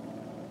dogs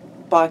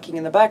barking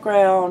in the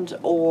background,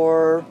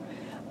 or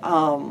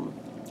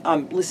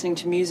I'm listening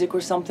to music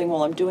or something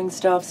while I'm doing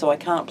stuff, so I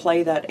can't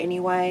play that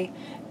anyway.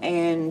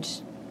 And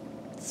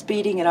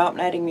speeding it up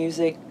and adding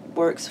music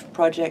works for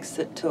projects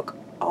that took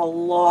a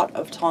lot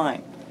of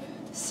time.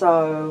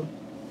 So,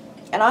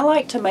 and I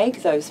like to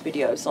make those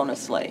videos,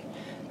 honestly.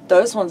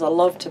 Those ones I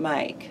love to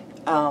make.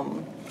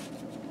 But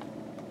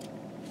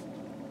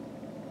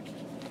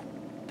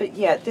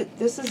yeah,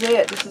 this is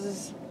it. This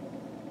is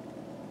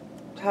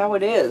how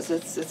it is.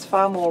 It's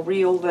far more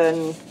real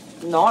than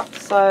not.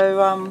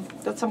 So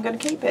that's how I'm going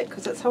to keep it,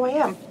 because that's how I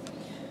am.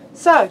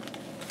 So,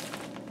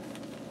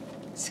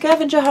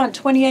 Scavenger Hunt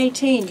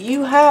 2018.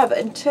 You have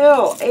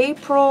until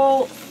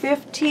April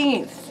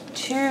 15th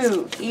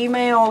to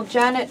email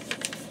Janet.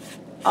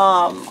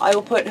 I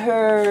will put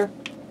her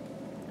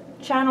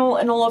channel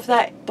and all of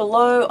that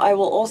below. I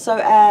will also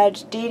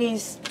add Dee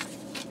Dee's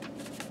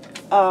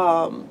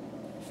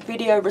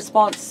video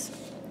response,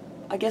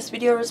 I guess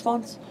video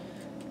response,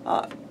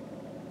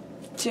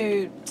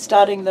 to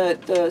starting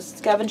the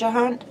scavenger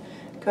hunt,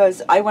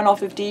 because I went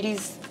off of Dee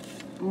Dee's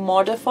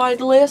modified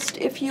list,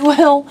 if you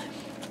will,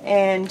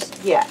 and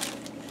yeah.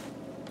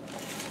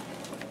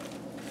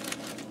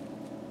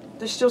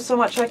 There's still so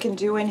much I can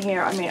do in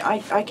here. I mean,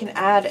 I can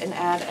add and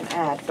add and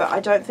add, but I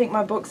don't think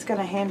my book's going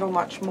to handle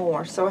much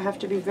more, so I have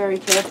to be very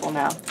careful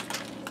now.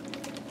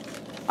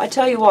 I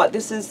tell you what,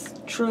 this is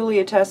truly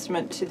a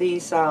testament to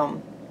these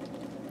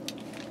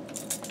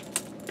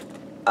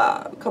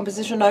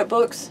composition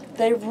notebooks.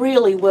 They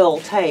really will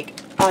take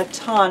a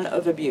ton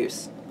of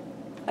abuse.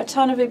 A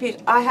ton of abuse.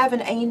 I have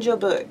an angel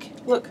book.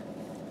 Look.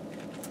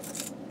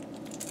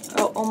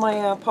 Oh, all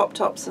my pop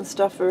tops and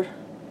stuff are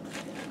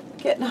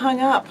getting hung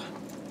up.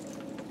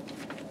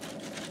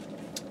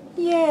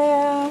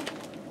 Yeah.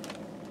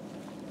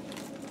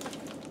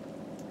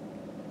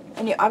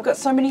 And yeah, I've got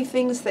so many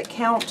things that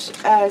count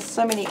as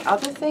so many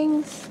other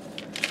things.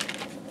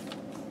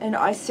 And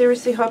I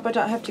seriously hope I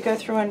don't have to go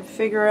through and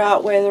figure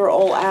out where they're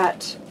all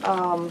at.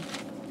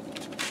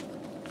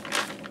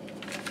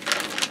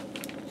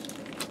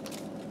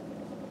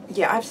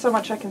 Yeah, I have so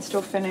much I can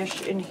still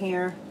finish in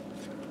here.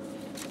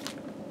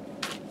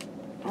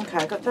 Okay,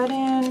 I got that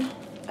in.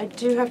 I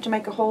do have to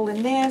make a hole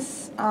in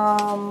this.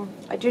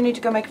 I do need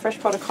to go make a fresh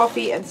pot of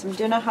coffee and some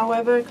dinner,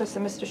 however, because the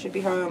mister should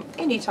be home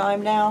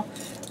anytime now.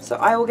 So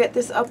I will get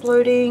this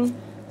uploading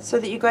so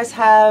that you guys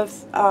have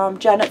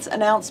Janet's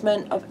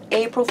announcement of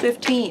April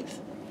 15th.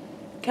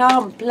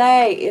 Come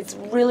play. It's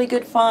really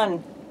good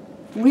fun.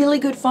 Really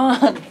good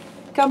fun.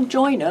 Come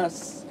join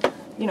us.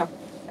 You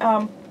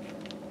know.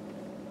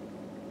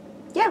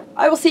 Yeah,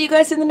 I will see you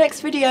guys in the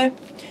next video.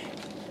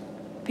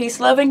 Peace,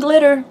 love, and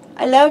glitter.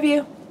 I love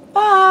you.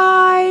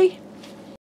 Bye.